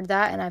remembered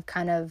that, and I've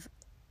kind of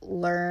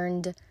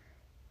learned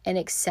and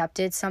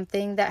accepted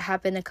something that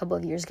happened a couple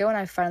of years ago, and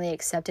I finally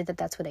accepted that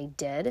that's what I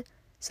did.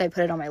 So I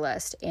put it on my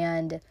list.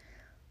 And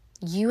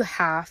you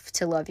have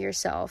to love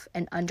yourself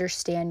and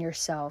understand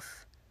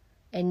yourself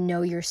and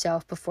know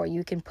yourself before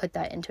you can put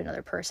that into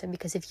another person.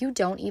 Because if you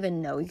don't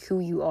even know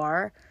who you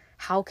are,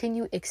 how can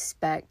you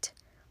expect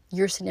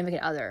your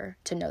significant other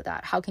to know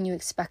that? How can you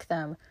expect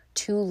them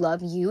to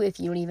love you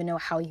if you don't even know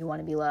how you want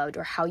to be loved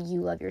or how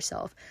you love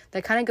yourself?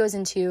 That kind of goes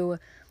into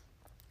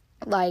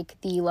like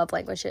the love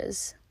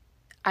languages.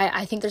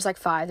 I think there's like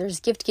 5. There's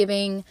gift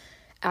giving,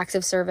 acts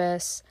of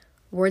service,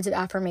 words of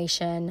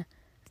affirmation,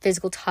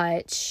 physical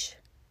touch,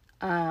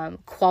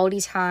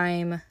 quality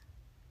time.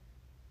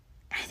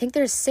 I think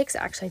there's 6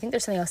 actually. I think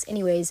there's something else.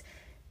 Anyways,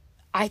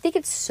 I think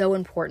it's so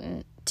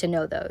important to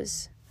know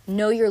those.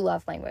 Know your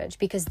love language,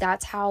 because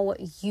that's how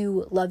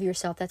you love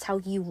yourself. That's how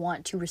you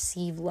want to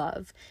receive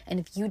love. And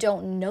if you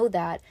don't know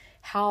that,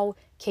 how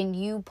can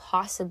you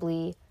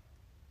possibly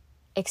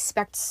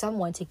expect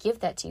someone to give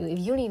that to you if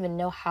you don't even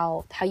know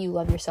how you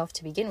love yourself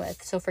to begin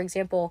with? So for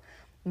example,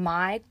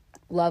 my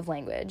love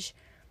language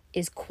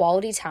is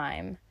quality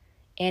time,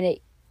 and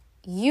it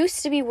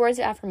used to be words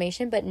of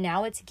affirmation, but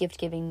now it's gift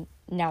giving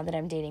now that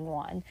I'm dating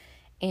Juan.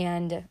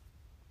 And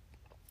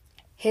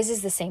his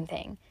is the same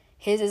thing.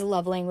 His is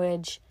love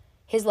language.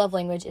 His love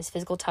language is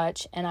physical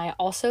touch, and I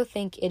also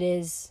think it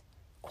is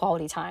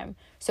quality time.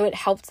 So it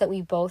helps that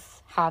we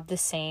both have the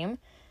same,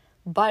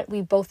 but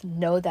we both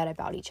know that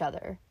about each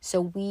other.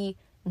 So we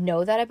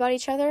know that about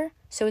each other,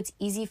 so it's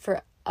easy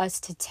for us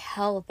to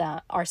tell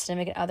that our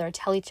significant other,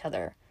 tell each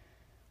other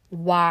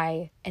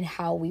why and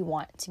how we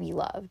want to be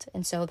loved.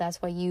 And so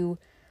that's why you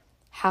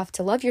have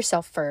to love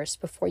yourself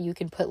first before you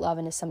can put love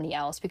into somebody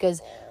else.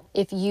 Because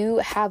if you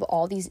have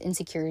all these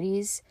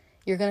insecurities,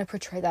 you're going to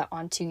portray that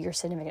onto your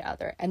significant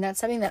other. And that's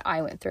something that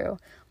I went through.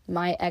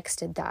 My ex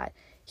did that.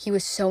 He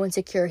was so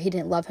insecure. He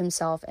didn't love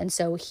himself. And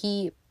so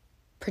he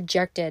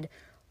projected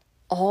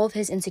all of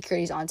his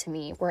insecurities onto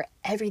me, where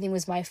everything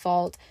was my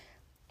fault.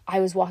 I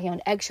was walking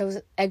on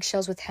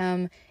eggshells with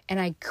him, and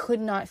I could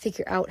not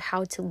figure out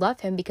how to love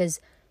him because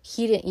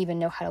he didn't even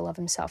know how to love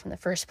himself in the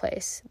first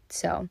place.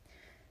 So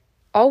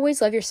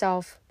Always love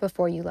yourself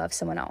before you love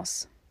someone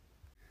else.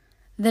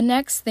 The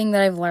next thing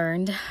that I've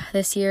learned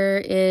this year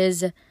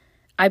is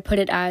I put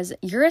it as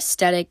your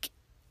aesthetic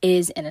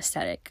is an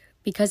aesthetic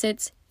because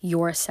it's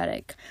your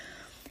aesthetic.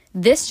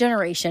 This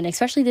generation,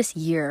 especially this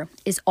year,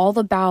 is all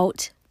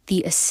about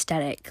the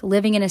aesthetic,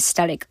 living an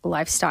aesthetic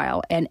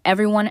lifestyle, and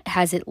everyone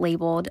has it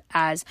labeled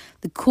as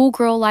the cool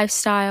girl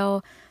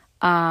lifestyle,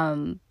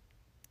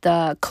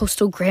 the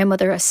coastal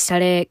grandmother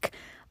aesthetic,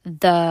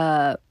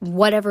 the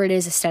whatever it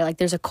is aesthetic. Like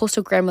there's a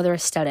coastal grandmother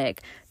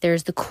aesthetic,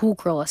 there's the cool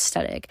girl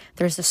aesthetic,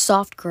 there's the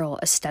soft girl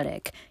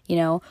aesthetic,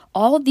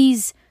 all of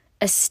these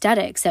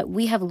aesthetics that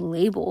we have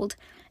labeled,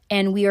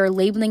 and we are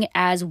labeling it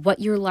as what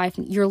your life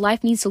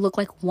needs to look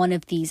like one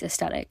of these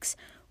aesthetics,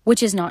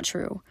 which is not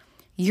true.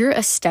 Your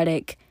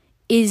aesthetic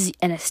is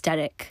an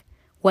aesthetic,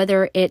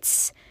 whether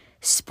it's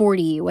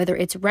sporty, whether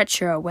it's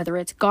retro, whether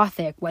it's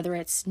gothic, whether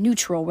it's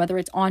neutral, whether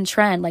it's on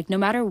trend, like no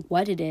matter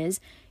what it is,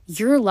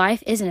 your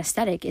life is an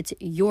aesthetic. It's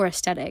your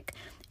aesthetic.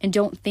 And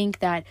don't think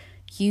that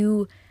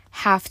you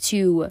have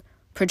to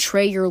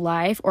portray your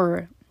life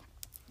or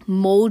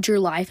mold your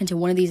life into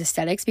one of these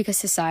aesthetics because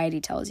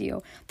society tells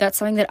you. That's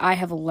something that I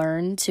have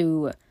learned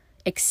to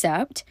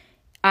accept.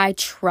 I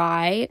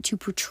try to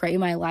portray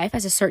my life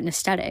as a certain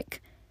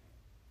aesthetic.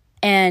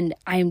 And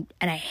I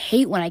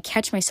hate when I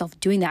catch myself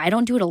doing that. I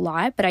don't do it a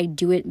lot, but I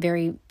do it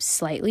very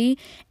slightly.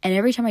 And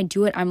every time I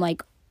do it, I'm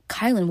like,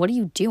 Kylan, what are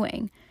you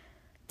doing?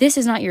 This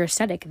is not your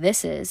aesthetic.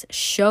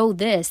 Show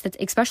this. That's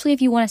especially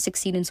if you want to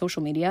succeed in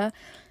social media,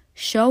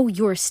 show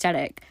your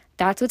aesthetic.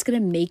 That's what's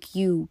going to make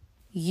you.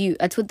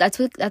 That's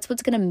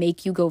what's going to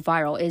make you go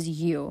viral is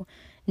you.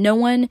 No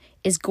one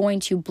is going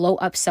to blow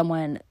up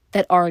someone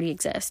that already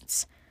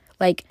exists.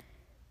 Like,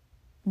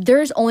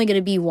 there's only going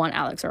to be one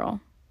Alex Earl.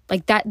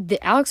 Like that,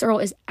 the Alex Earl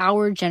is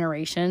our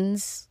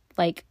generation's,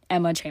 like,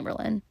 Emma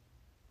Chamberlain.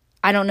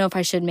 I don't know if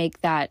I should make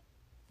that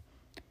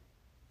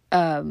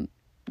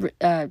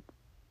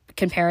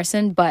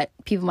comparison, but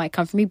people might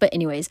come for me. But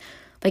anyways,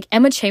 like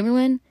Emma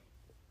Chamberlain,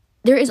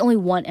 there is only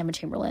one Emma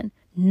Chamberlain.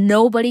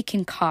 Nobody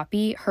can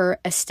copy her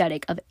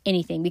aesthetic of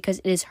anything because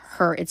it is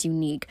her. It's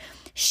unique.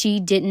 She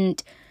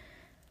didn't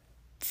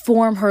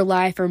form her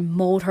life or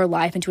mold her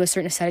life into a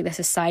certain aesthetic that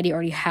society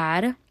already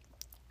had.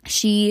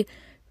 She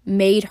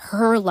made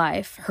her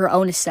life her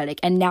own aesthetic,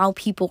 and now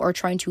people are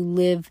trying to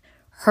live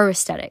her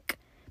aesthetic.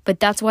 But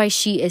that's why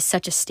she is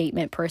such a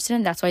statement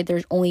person. That's why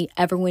there's only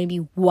ever going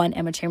to be one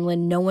Emma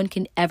Chamberlain. No one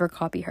can ever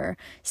copy her.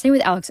 Same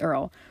with Alex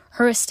Earl.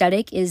 Her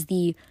aesthetic is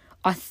the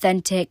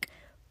authentic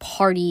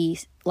party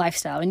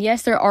lifestyle. And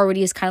yes, there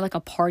already is kind of like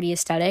a party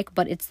aesthetic,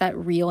 but it's that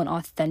real and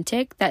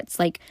authentic that's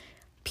like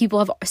people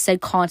have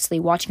said constantly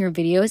watching her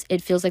videos,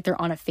 it feels like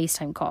they're on a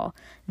FaceTime call.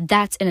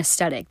 That's an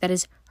aesthetic. That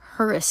is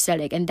her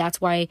aesthetic, and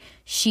that's why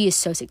she is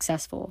so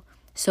successful.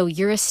 So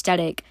your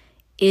aesthetic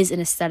is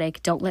an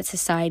aesthetic. Don't let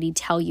society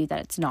tell you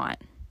that it's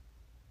not.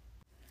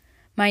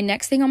 My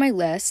next thing on my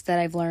list that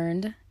I've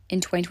learned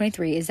in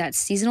 2023 is that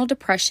seasonal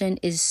depression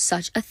is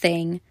such a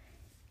thing,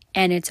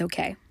 and it's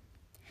okay.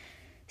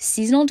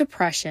 Seasonal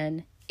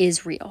depression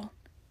is real.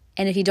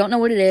 And if you don't know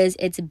what it is,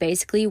 it's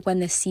basically when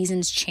the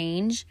seasons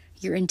change,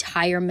 your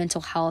entire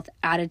mental health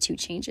attitude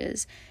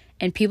changes.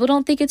 And people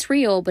don't think it's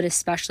real, but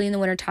especially in the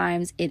winter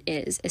times, it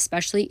is.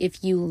 Especially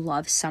if you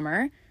love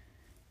summer.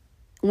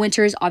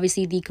 Winter is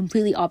obviously the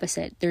completely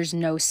opposite. There's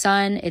no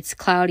sun, it's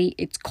cloudy,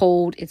 it's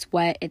cold, it's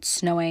wet, it's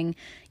snowing.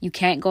 You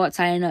can't go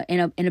outside in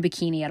a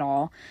bikini at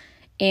all.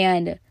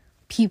 And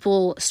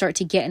people start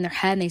to get in their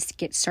head and they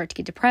start to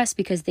get depressed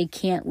because they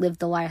can't live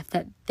the life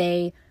that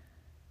they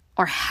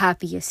are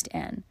happiest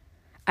in.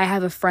 I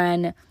have a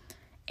friend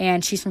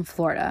and she's from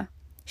Florida.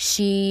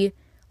 She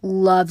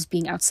loves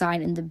being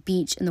outside in the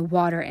beach, in the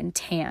water, and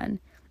tan.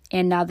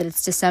 And now that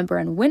it's December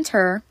and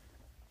winter,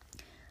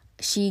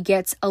 she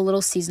gets a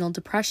little seasonal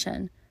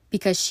depression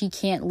because she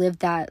can't live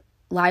that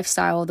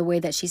lifestyle the way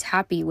that she's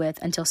happy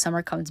with until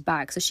summer comes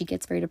back. So she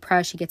gets very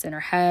depressed. She gets in her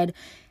head.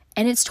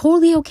 And it's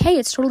totally okay.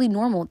 It's totally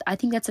normal. I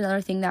think that's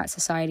another thing that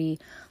society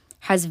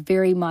has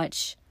very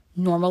much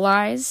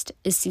normalized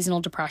is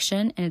seasonal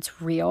depression. And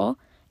it's real.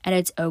 And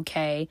it's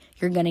okay.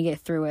 You're going to get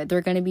through it. There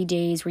are going to be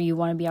days where you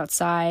want to be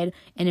outside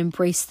and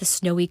embrace the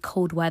snowy,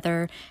 cold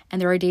weather.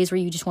 And there are days where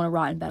you just want to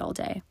rot in bed all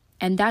day.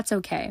 And that's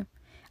okay.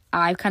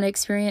 I've kind of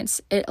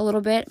experienced it a little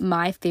bit.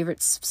 My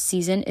favorite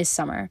season is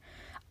summer.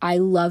 I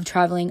love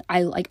traveling.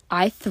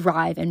 I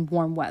thrive in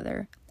warm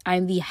weather.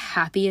 I'm the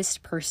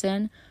happiest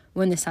person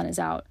when the sun is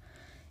out.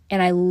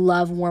 And I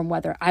love warm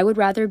weather. I would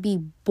rather be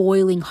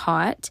boiling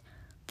hot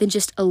than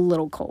just a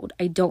little cold.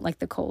 I don't like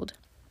the cold.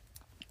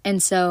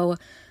 And so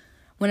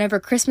whenever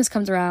Christmas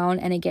comes around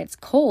and it gets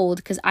cold,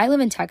 because I live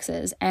in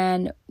Texas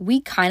and we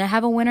kind of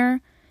have a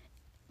winter,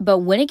 but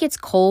when it gets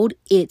cold,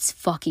 it's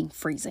fucking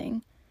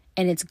freezing.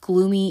 And it's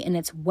gloomy and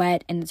it's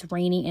wet and it's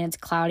rainy and it's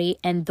cloudy.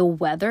 And the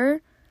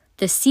weather,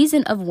 the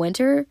season of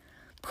winter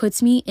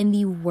puts me in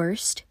the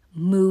worst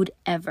mood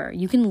ever.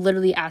 You can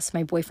literally ask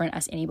my boyfriend,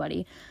 ask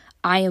anybody.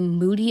 I am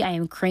moody, I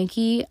am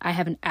cranky, I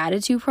have an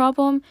attitude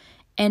problem.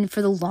 And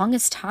for the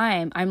longest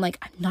time, I'm like,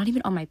 I'm not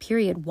even on my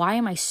period. Why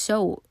am I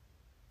so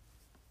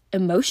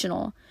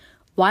emotional?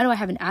 Why do I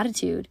have an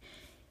attitude?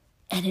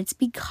 And it's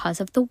because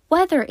of the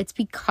weather. It's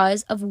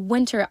because of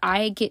winter.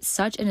 I get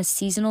such in a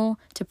seasonal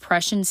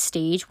depression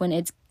stage when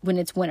it's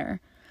winter.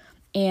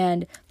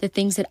 And the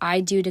things that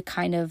I do to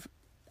kind of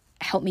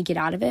help me get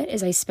out of it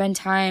is I spend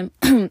time,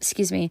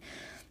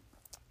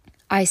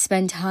 I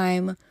spend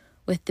time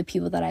with the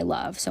people that I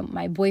love. So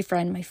my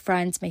boyfriend, my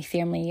friends, my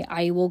family.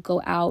 I will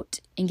go out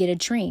and get a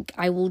drink.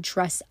 I will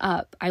dress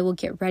up. I will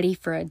get ready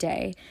for a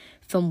day.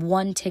 Film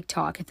one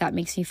TikTok. If that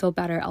makes me feel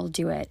better, I'll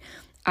do it.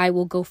 I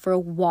will go for a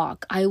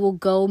walk. I will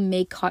go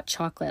make hot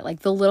chocolate.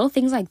 Like the little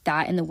things like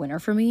that in the winter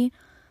for me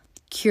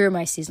cure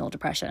my seasonal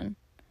depression.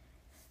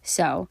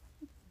 So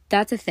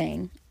that's a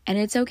thing, and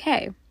it's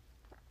okay.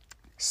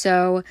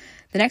 So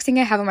the next thing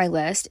I have on my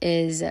list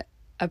is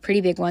a pretty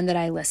big one that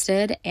I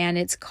listed, and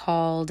it's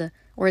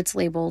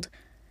labeled,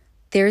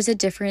 there's a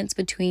difference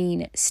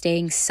between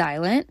staying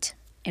silent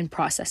and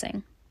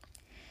processing.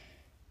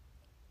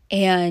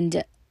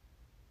 And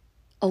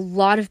a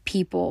lot of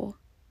people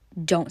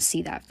don't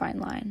see that fine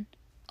line.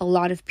 A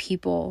lot of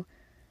people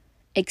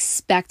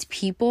expect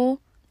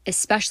people,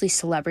 especially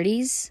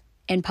celebrities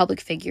and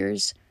public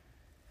figures,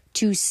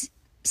 to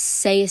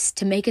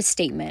make a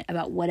statement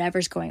about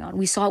whatever's going on.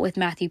 We saw it with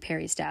Matthew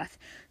Perry's death.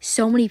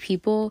 So many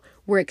people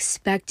were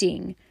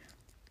expecting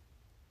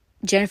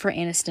Jennifer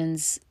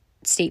Aniston's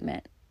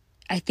statement.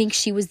 I think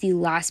she was the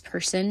last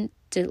person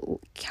to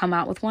come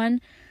out with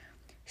one.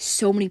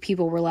 So many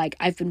people were like,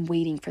 I've been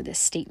waiting for this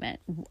statement.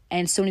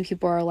 And so many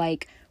people are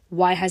like,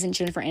 why hasn't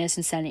Jennifer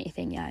Aniston said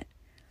anything yet?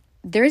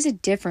 There is a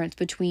difference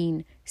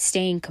between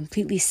staying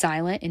completely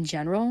silent in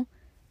general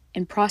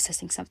and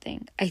processing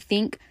something. I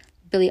think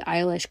Billie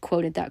Eilish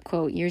quoted that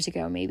quote years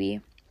ago,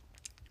 maybe.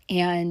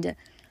 And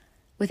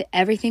with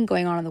everything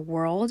going on in the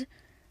world,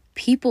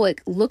 people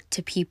look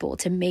to people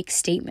to make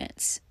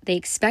statements. They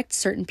expect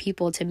certain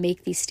people to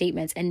make these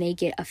statements, and they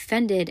get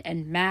offended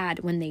and mad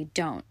when they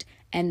don't.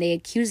 And they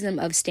accuse them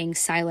of staying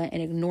silent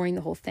and ignoring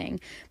the whole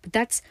thing. But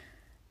that's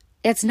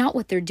not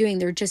what they're doing.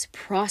 They're just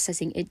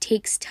processing. It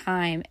takes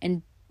time.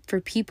 And for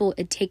people,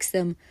 it takes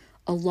them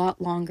a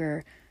lot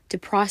longer to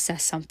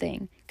process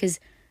something. Because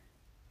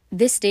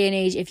this day and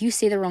age, if you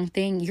say the wrong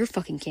thing, you're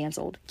fucking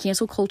canceled.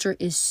 Cancel culture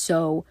is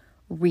so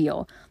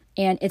real.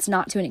 And it's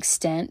not to an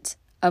extent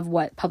of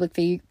what public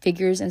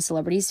figures and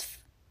celebrities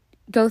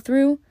go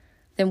through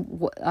than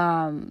what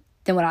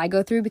I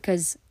go through,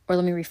 or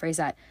let me rephrase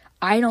that.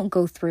 I don't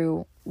go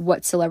through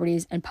what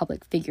celebrities and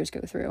public figures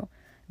go through.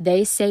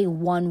 They say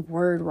one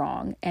word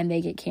wrong and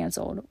they get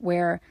canceled.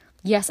 Where,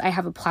 yes, I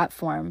have a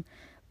platform,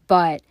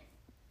 but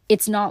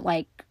it's not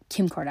like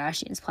Kim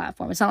Kardashian's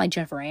platform. It's not like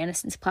Jennifer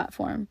Aniston's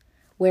platform,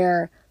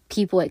 where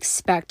people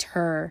expect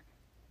her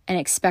and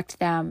expect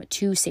them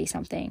to say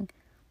something.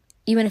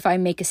 Even if I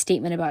make a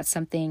statement about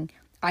something,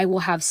 I will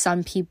have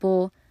some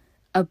people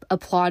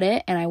applaud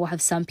it, and I will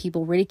have some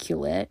people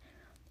ridicule it.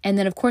 And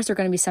then, of course, there are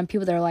going to be some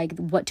people that are like,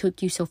 what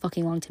took you so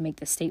fucking long to make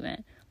this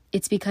statement?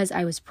 It's because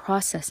I was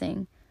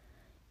processing.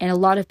 And a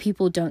lot of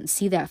people don't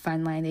see that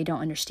fine line. They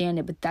don't understand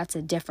it, but that's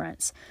a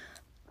difference.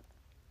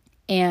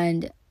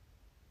 And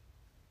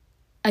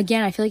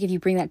again, I feel like if you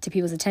bring that to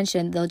people's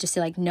attention, they'll just say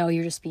like, no,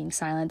 you're just being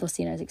silent. They'll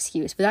see it as an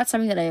excuse. But that's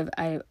something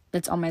that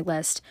that's on my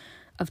list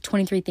of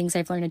 23 things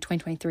I've learned in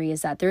 2023,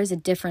 is that there is a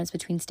difference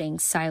between staying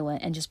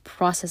silent and just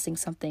processing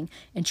something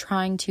and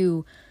trying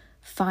to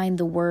find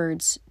the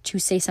words to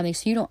say something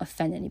so you don't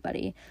offend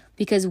anybody.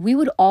 Because we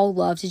would all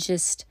love to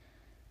just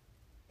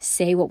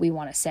say what we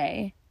want to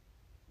say.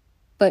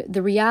 But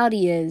the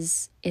reality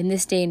is, in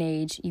this day and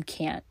age, you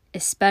can't.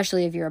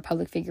 Especially if you're a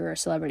public figure or a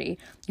celebrity.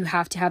 You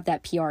have to have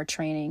that PR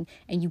training,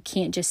 and you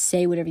can't just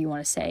say whatever you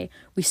want to say.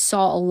 We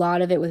saw a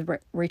lot of it with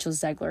Rachel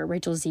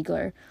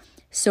Ziegler.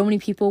 So many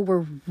people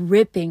were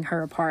ripping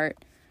her apart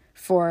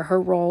for her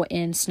role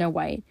in Snow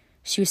White.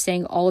 She was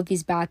saying all of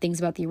these bad things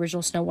about the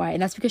original Snow White,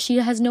 and that's because she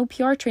has no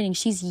PR training.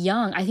 She's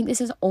young. I think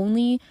this is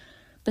only,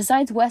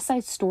 besides West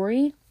Side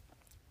Story,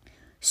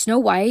 Snow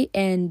White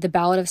and The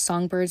Ballad of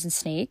Songbirds and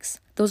Snakes,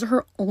 those are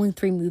her only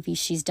 3 movies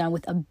she's done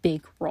with a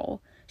big role.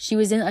 She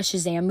was in a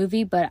Shazam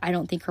movie, but I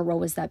don't think her role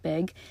was that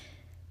big.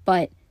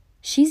 But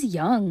she's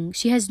young.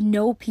 She has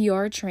no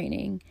PR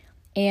training.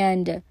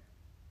 And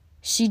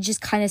she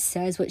just kind of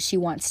says what she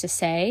wants to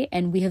say.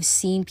 And we have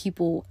seen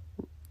people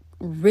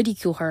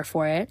ridicule her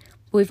for it.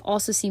 But we've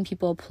also seen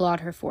people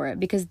applaud her for it.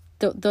 Because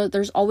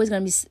there's always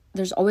going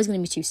to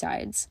be 2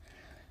 sides.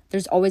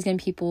 There's always going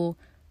to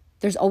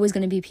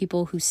be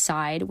people who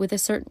side with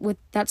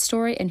that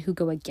story and who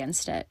go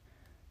against it.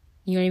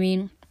 You know what I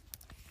mean?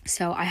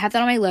 So I have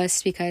that on my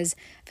list because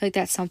I feel like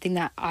that's something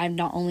that I've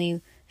not only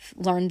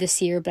learned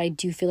this year, but I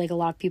do feel like a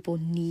lot of people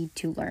need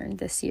to learn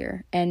this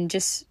year. And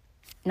just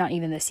not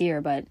even this year,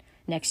 but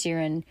next year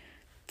and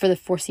for the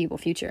foreseeable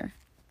future.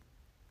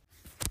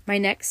 My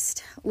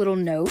next little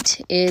note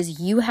is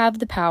you have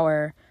the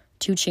power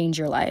to change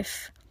your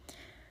life.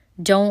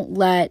 Don't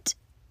let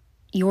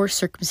your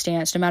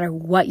circumstance, no matter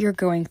what you're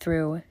going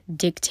through,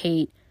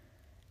 dictate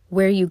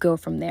where you go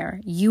from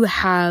there. You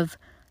have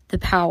the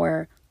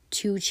power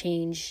to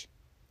change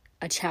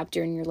a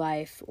chapter in your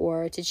life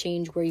or to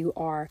change where you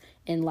are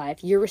in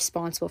life. You're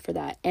responsible for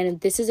that. And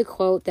this is a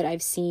quote that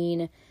I've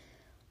seen,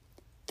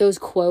 those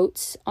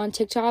quotes on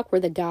TikTok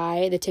where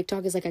the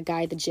TikTok is like a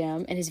guy at the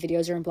gym and his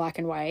videos are in black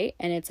and white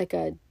and it's like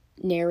a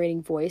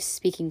narrating voice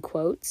speaking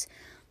quotes.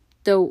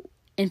 The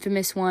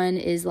infamous one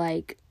is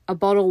like, a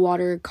bottle of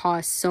water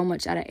costs so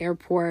much at an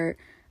airport,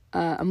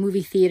 a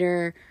movie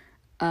theater,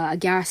 a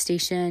gas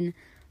station.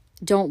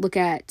 Don't look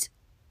at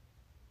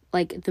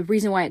like the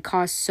reason why it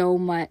costs so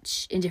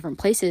much in different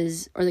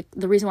places, or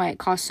the reason why it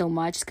costs so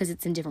much is because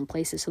it's in different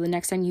places. So the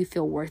next time you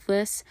feel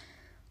worthless,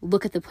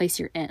 look at the place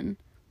you're in.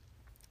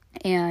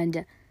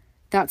 And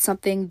that's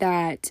something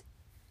that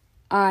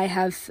I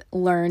have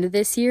learned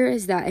this year,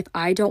 is that if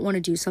I don't want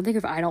to do something,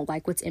 if I don't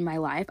like what's in my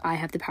life, I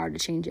have the power to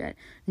change it.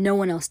 No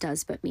one else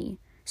does but me.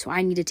 So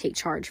I need to take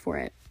charge for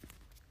it.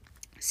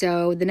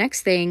 So the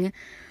next thing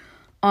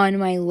on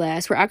my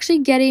list, we're actually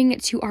getting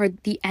to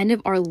the end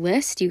of our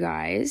list, you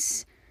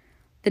guys.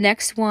 The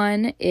next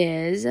one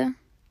is,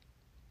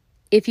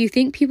 if you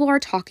think people are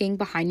talking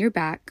behind your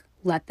back,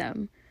 let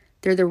them.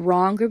 They're the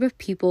wrong group of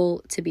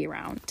people to be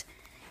around.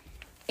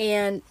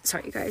 And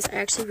sorry, you guys, I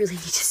actually really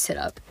need to sit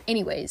up.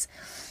 Anyways,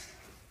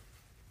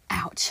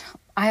 ouch.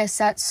 I have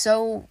sat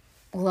so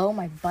low,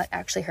 my butt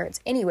actually hurts.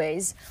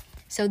 Anyways,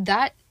 so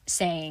that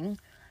saying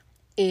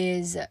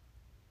is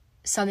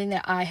something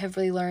that I have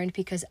really learned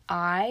because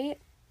and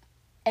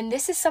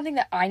this is something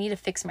that I need to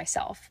fix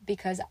myself,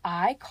 because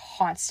I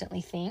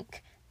constantly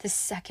think the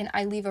second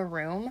I leave a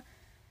room,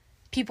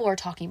 people are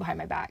talking behind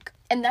my back.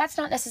 And that's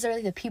not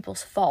necessarily the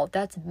people's fault.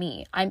 That's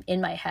me. I'm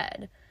in my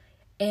head.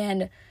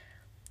 And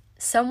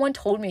someone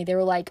told me, they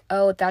were like,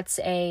 oh, that's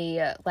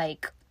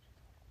like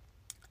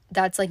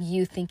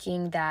you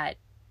thinking that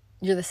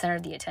you're the center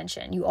of the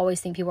attention. You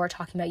always think people are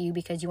talking about you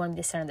because you want to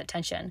be the center of the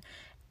attention.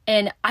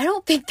 And I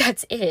don't think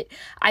that's it.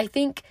 I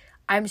think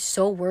I'm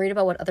so worried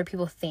about what other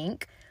people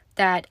think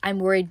that I'm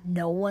worried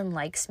no one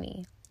likes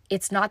me.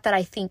 It's not that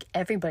I think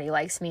everybody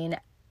likes me, and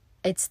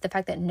it's the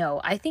fact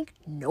that I think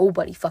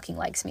nobody fucking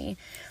likes me.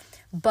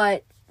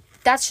 But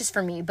that's just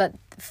for me. But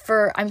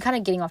I'm kind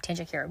of getting off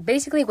tangent here.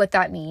 Basically what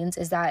that means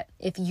is that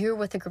if you're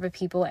with a group of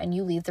people and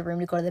you leave the room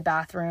to go to the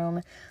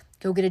bathroom,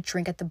 go get a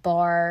drink at the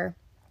bar,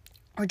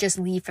 or just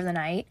leave for the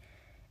night,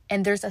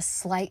 and there's a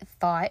slight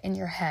thought in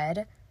your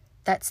head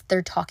that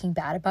they're talking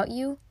bad about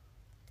you,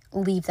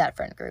 leave that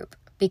friend group.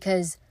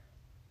 Because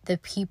the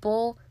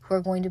people who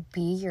are going to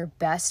be your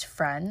best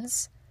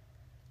friends,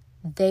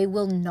 they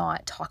will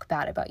not talk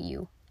bad about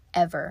you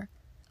ever,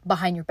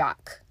 behind your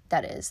back.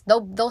 That is,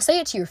 they'll say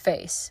it to your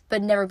face,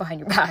 but never behind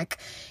your back.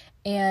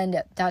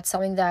 And that's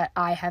something that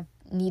I have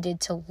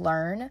needed to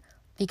learn,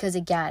 because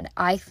again,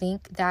 I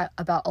think that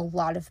about a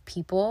lot of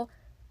people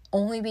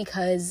only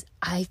because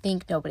I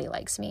think nobody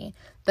likes me.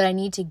 But I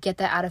need to get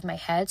that out of my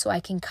head so I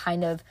can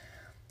kind of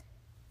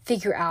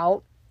figure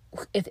out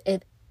if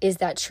it is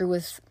that true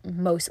with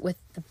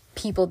the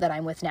people that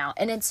I'm with now.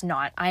 And it's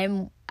not. I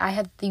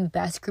have the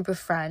best group of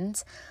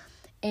friends,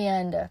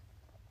 and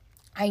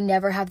I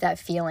never have that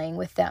feeling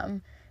with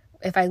them.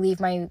 If I leave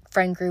my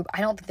friend group,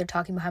 I don't think they're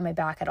talking behind my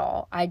back at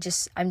all. I'm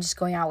just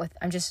going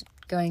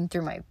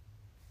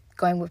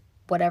with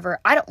whatever.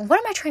 What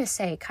am I trying to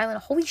say, Kylan?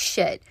 Holy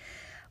shit.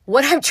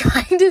 What I'm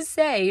trying to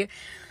say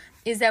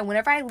is that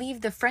whenever I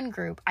leave the friend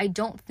group, I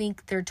don't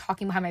think they're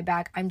talking behind my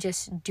back. I'm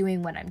just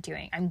doing what I'm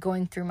doing. I'm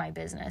going through my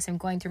business. I'm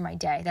going through my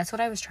day. That's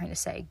what I was trying to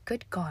say.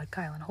 Good God,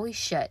 Kylan. Holy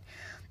shit.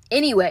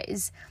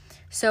 Anyways,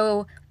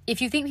 so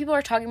if you think people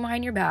are talking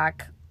behind your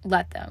back,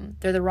 let them.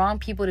 They're the wrong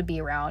people to be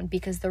around,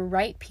 because the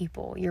right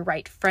people, your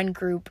right friend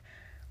group,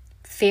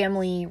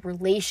 family,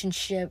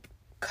 relationship,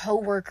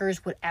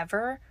 co-workers,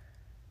 whatever,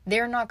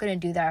 they're not going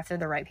to do that if they're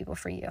the right people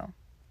for you.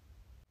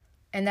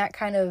 And that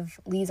kind of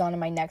leads on to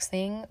my next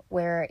thing,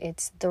 where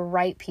it's the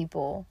right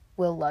people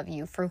will love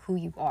you for who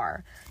you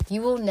are.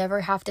 You will never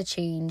have to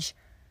change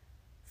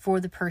for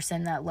the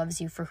person that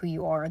loves you for who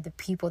you are, the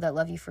people that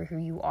love you for who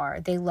you are.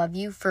 They love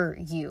you for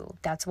you.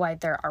 That's why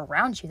they're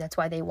around you. That's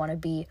why they want to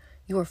be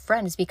your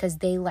friends, because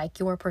they like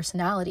your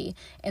personality.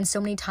 And so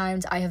many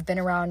times I have been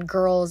around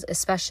girls,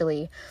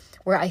 especially,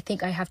 where I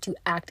think I have to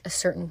act a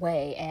certain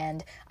way,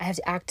 and I have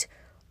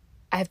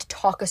to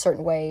talk a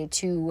certain way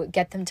to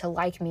get them to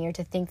like me or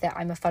to think that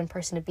I'm a fun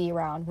person to be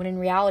around, when in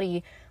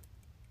reality,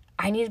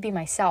 I need to be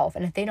myself.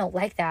 And if they don't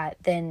like that,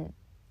 then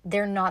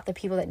they're not the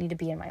people that need to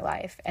be in my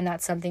life. And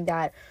that's something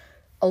that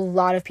a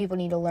lot of people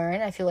need to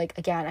learn. I feel like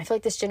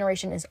this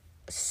generation is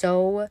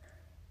so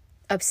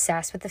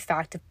obsessed with the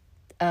fact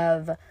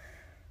of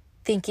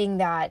thinking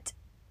that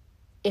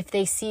if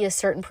they see a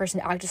certain person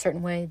act a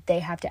certain way, they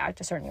have to act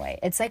a certain way.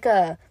 It's like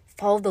a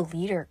follow the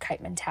leader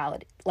type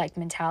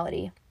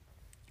mentality.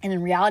 And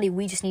in reality,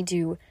 we just need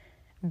to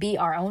be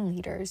our own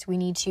leaders. We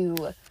need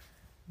to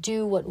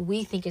do what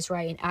we think is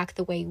right and act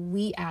the way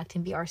we act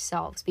and be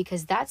ourselves,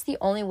 because that's the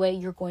only way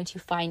you're going to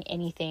find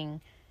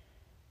anything,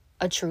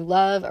 a true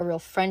love, a real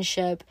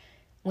friendship,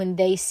 when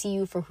they see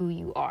you for who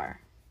you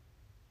are.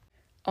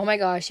 Oh my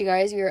gosh, you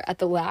guys, we are at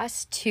the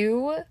last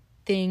two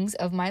things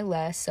of my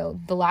list. So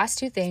the last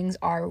two things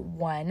are,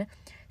 1,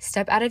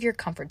 Step out of your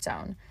comfort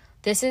zone.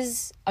 This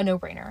is a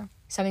no-brainer,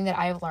 something that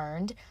I have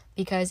learned,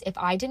 because if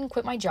I didn't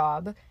quit my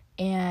job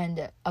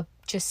and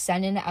just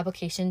send in an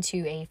application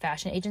to a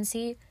fashion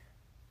agency,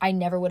 I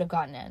never would have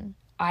gotten in.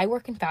 I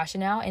work in fashion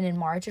now, and in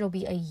March it'll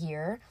be a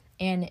year,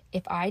 and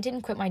if I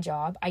didn't quit my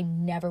job, I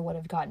never would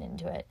have gotten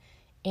into it.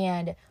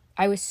 And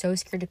I was so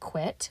scared to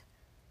quit,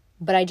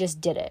 but I just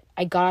did it.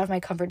 I got out of my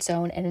comfort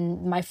zone, and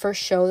in my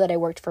first show that I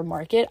worked for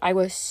Market, I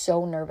was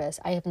so nervous.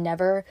 I have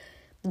never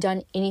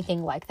done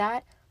anything like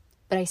that,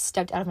 but I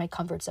stepped out of my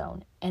comfort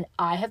zone, and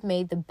I have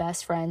made the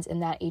best friends in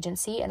that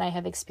agency, and I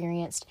have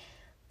experienced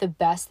the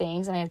best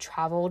things, and I have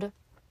traveled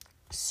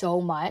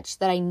so much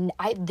that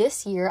I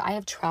this year I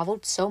have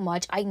traveled so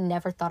much I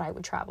never thought I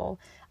would travel.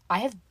 I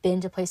have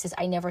been to places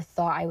I never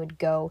thought I would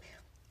go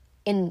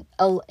in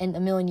a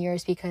million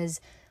years,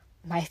 because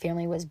my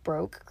family was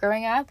broke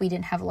growing up. We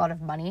didn't have a lot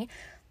of money,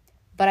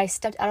 but I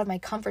stepped out of my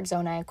comfort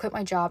zone. I quit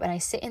my job, and I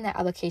sit in that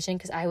application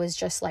because I was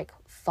just like,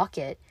 fuck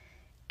it.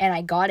 And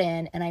I got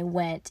in, and I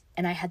went,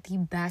 and I had the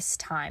best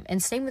time.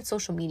 And same with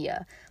social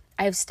media.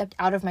 I have stepped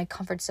out of my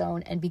comfort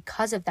zone, and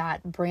because of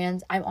that,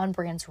 I'm on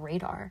brands'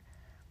 radar.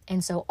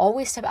 And so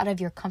always step out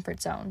of your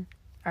comfort zone.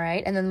 All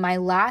right. And then my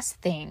last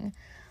thing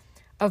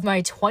of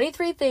my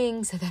 23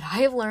 things that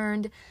I have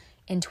learned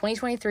in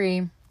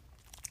 2023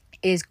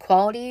 is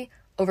quality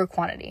over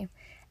quantity.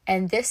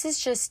 And this is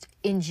just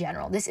in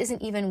general. This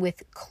isn't even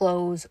with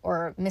clothes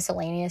or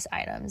miscellaneous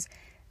items.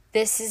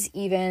 This is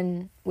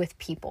even with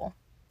people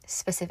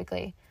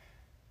specifically.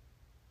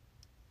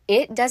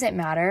 It doesn't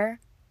matter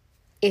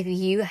if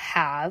you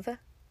have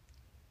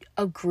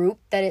a group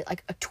that is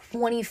like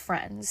 20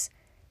 friends.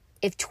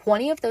 If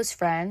 20 of those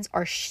friends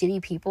are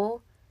shitty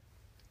people,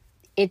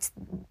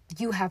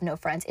 you have no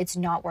friends. It's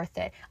not worth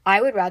it.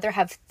 I would rather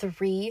have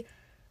 3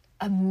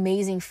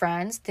 amazing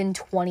friends than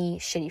 20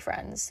 shitty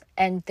friends.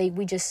 And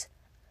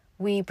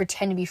we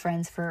pretend to be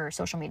friends for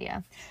social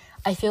media.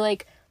 I feel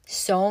like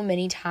so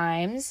many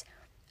times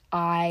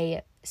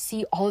I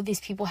see all of these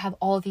people have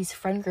all of these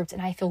friend groups,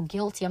 and I feel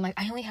guilty. I'm like,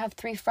 I only have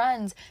 3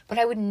 friends, but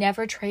I would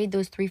never trade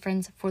those 3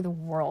 friends for the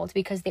world,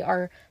 because they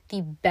are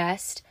the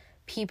best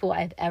people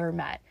I've ever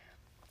met.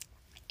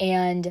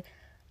 And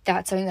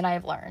that's something that I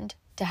have learned,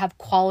 to have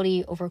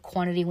quality over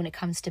quantity when it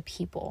comes to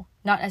people,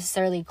 not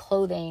necessarily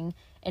clothing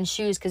and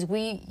shoes. Because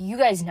you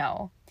guys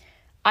know,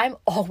 I'm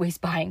always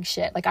buying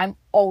shit. Like, I'm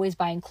always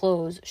buying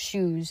clothes,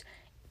 shoes,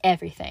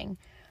 everything,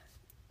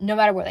 no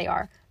matter where they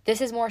are. This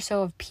is more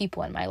so of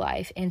people in my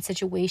life and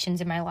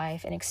situations in my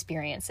life and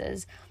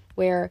experiences,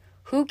 where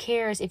who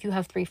cares if you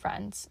have 3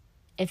 friends?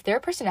 If their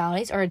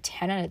personalities are a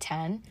 10 out of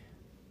 10,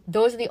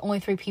 those are the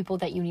only 3 people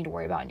that you need to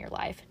worry about in your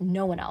life.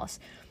 No one else.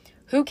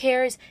 Who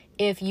cares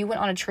if you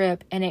went on a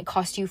trip and it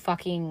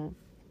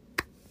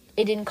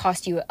didn't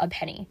cost you a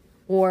penny?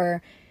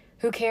 Or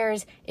who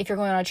cares if you're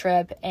going on a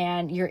trip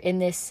and you're in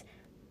this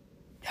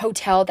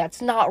hotel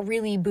that's not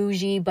really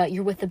bougie, but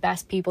you're with the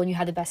best people and you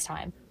had the best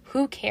time?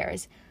 Who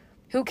cares?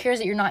 Who cares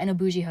that you're not in a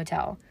bougie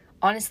hotel?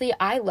 Honestly,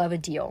 I love a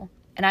deal,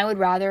 and I would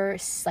rather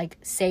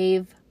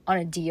save on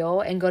a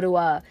deal and go to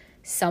a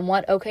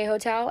somewhat okay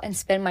hotel and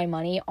spend my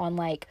money on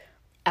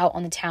out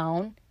on the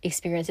town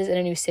experiences in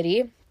a new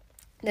city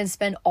than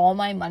spend all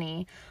my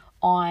money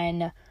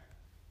on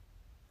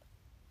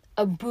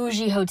a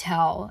bougie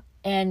hotel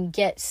and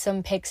get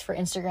some pics for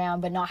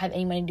Instagram but not have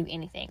any money to do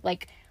anything.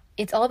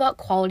 It's all about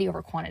quality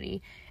over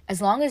quantity.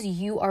 As long as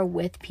you are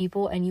with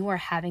people and you are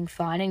having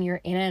fun and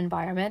you're in an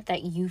environment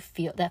that you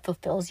feel that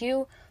fulfills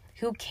you,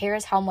 who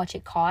cares how much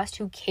it costs?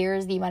 Who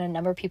cares the amount of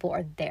number of people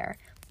are there?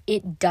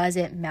 It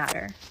doesn't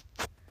matter.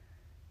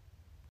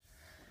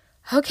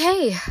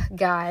 Okay,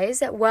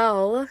 guys.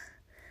 Well,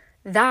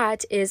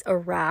 that is a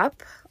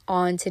wrap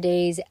on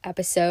today's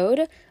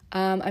episode.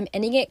 I'm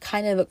ending it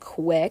kind of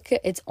quick.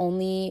 It's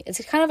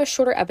kind of a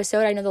shorter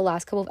episode. I know the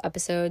last couple of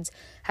episodes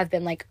have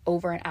been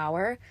over an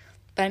hour,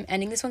 but I'm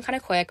ending this one kind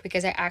of quick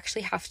because I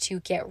actually have to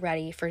get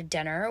ready for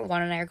dinner.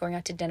 Juan and I are going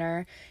out to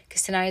dinner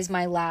because tonight is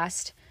my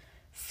last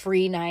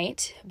free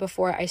night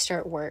before I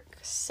start work.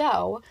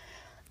 So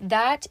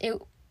that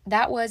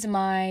was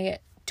my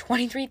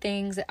 23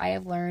 things that I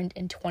have learned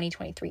in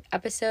 2023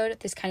 episode.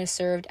 This kind of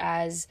served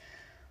as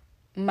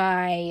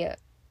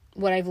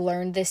what I've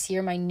learned this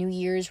year, my New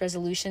Year's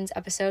resolutions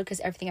episode, because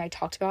everything I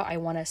talked about, I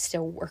want to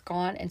still work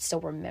on and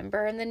still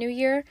remember in the new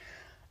year.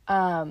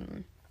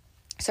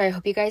 So I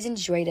hope you guys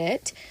enjoyed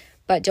it,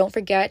 but don't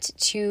forget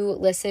to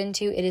listen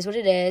to It Is What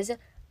It Is.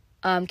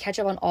 Catch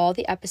up on all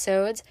the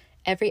episodes.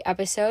 A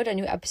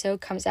new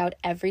episode comes out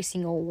every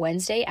single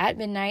Wednesday at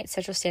midnight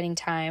Central Standing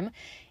Time.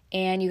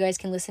 And you guys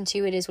can listen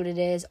to It Is What It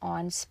Is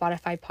on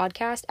Spotify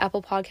podcast,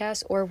 Apple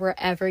Podcasts, or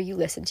wherever you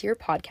listen to your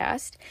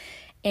podcast.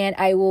 And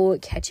I will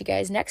catch you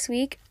guys next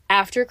week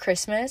after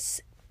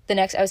Christmas. The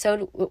next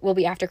episode will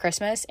be after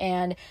Christmas.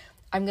 And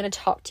I'm going to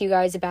talk to you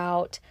guys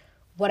about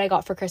what I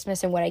got for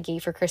Christmas and what I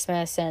gave for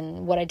Christmas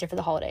and what I did for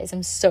the holidays.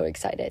 I'm so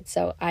excited.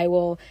 So I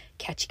will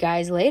catch you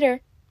guys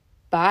later.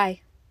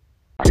 Bye.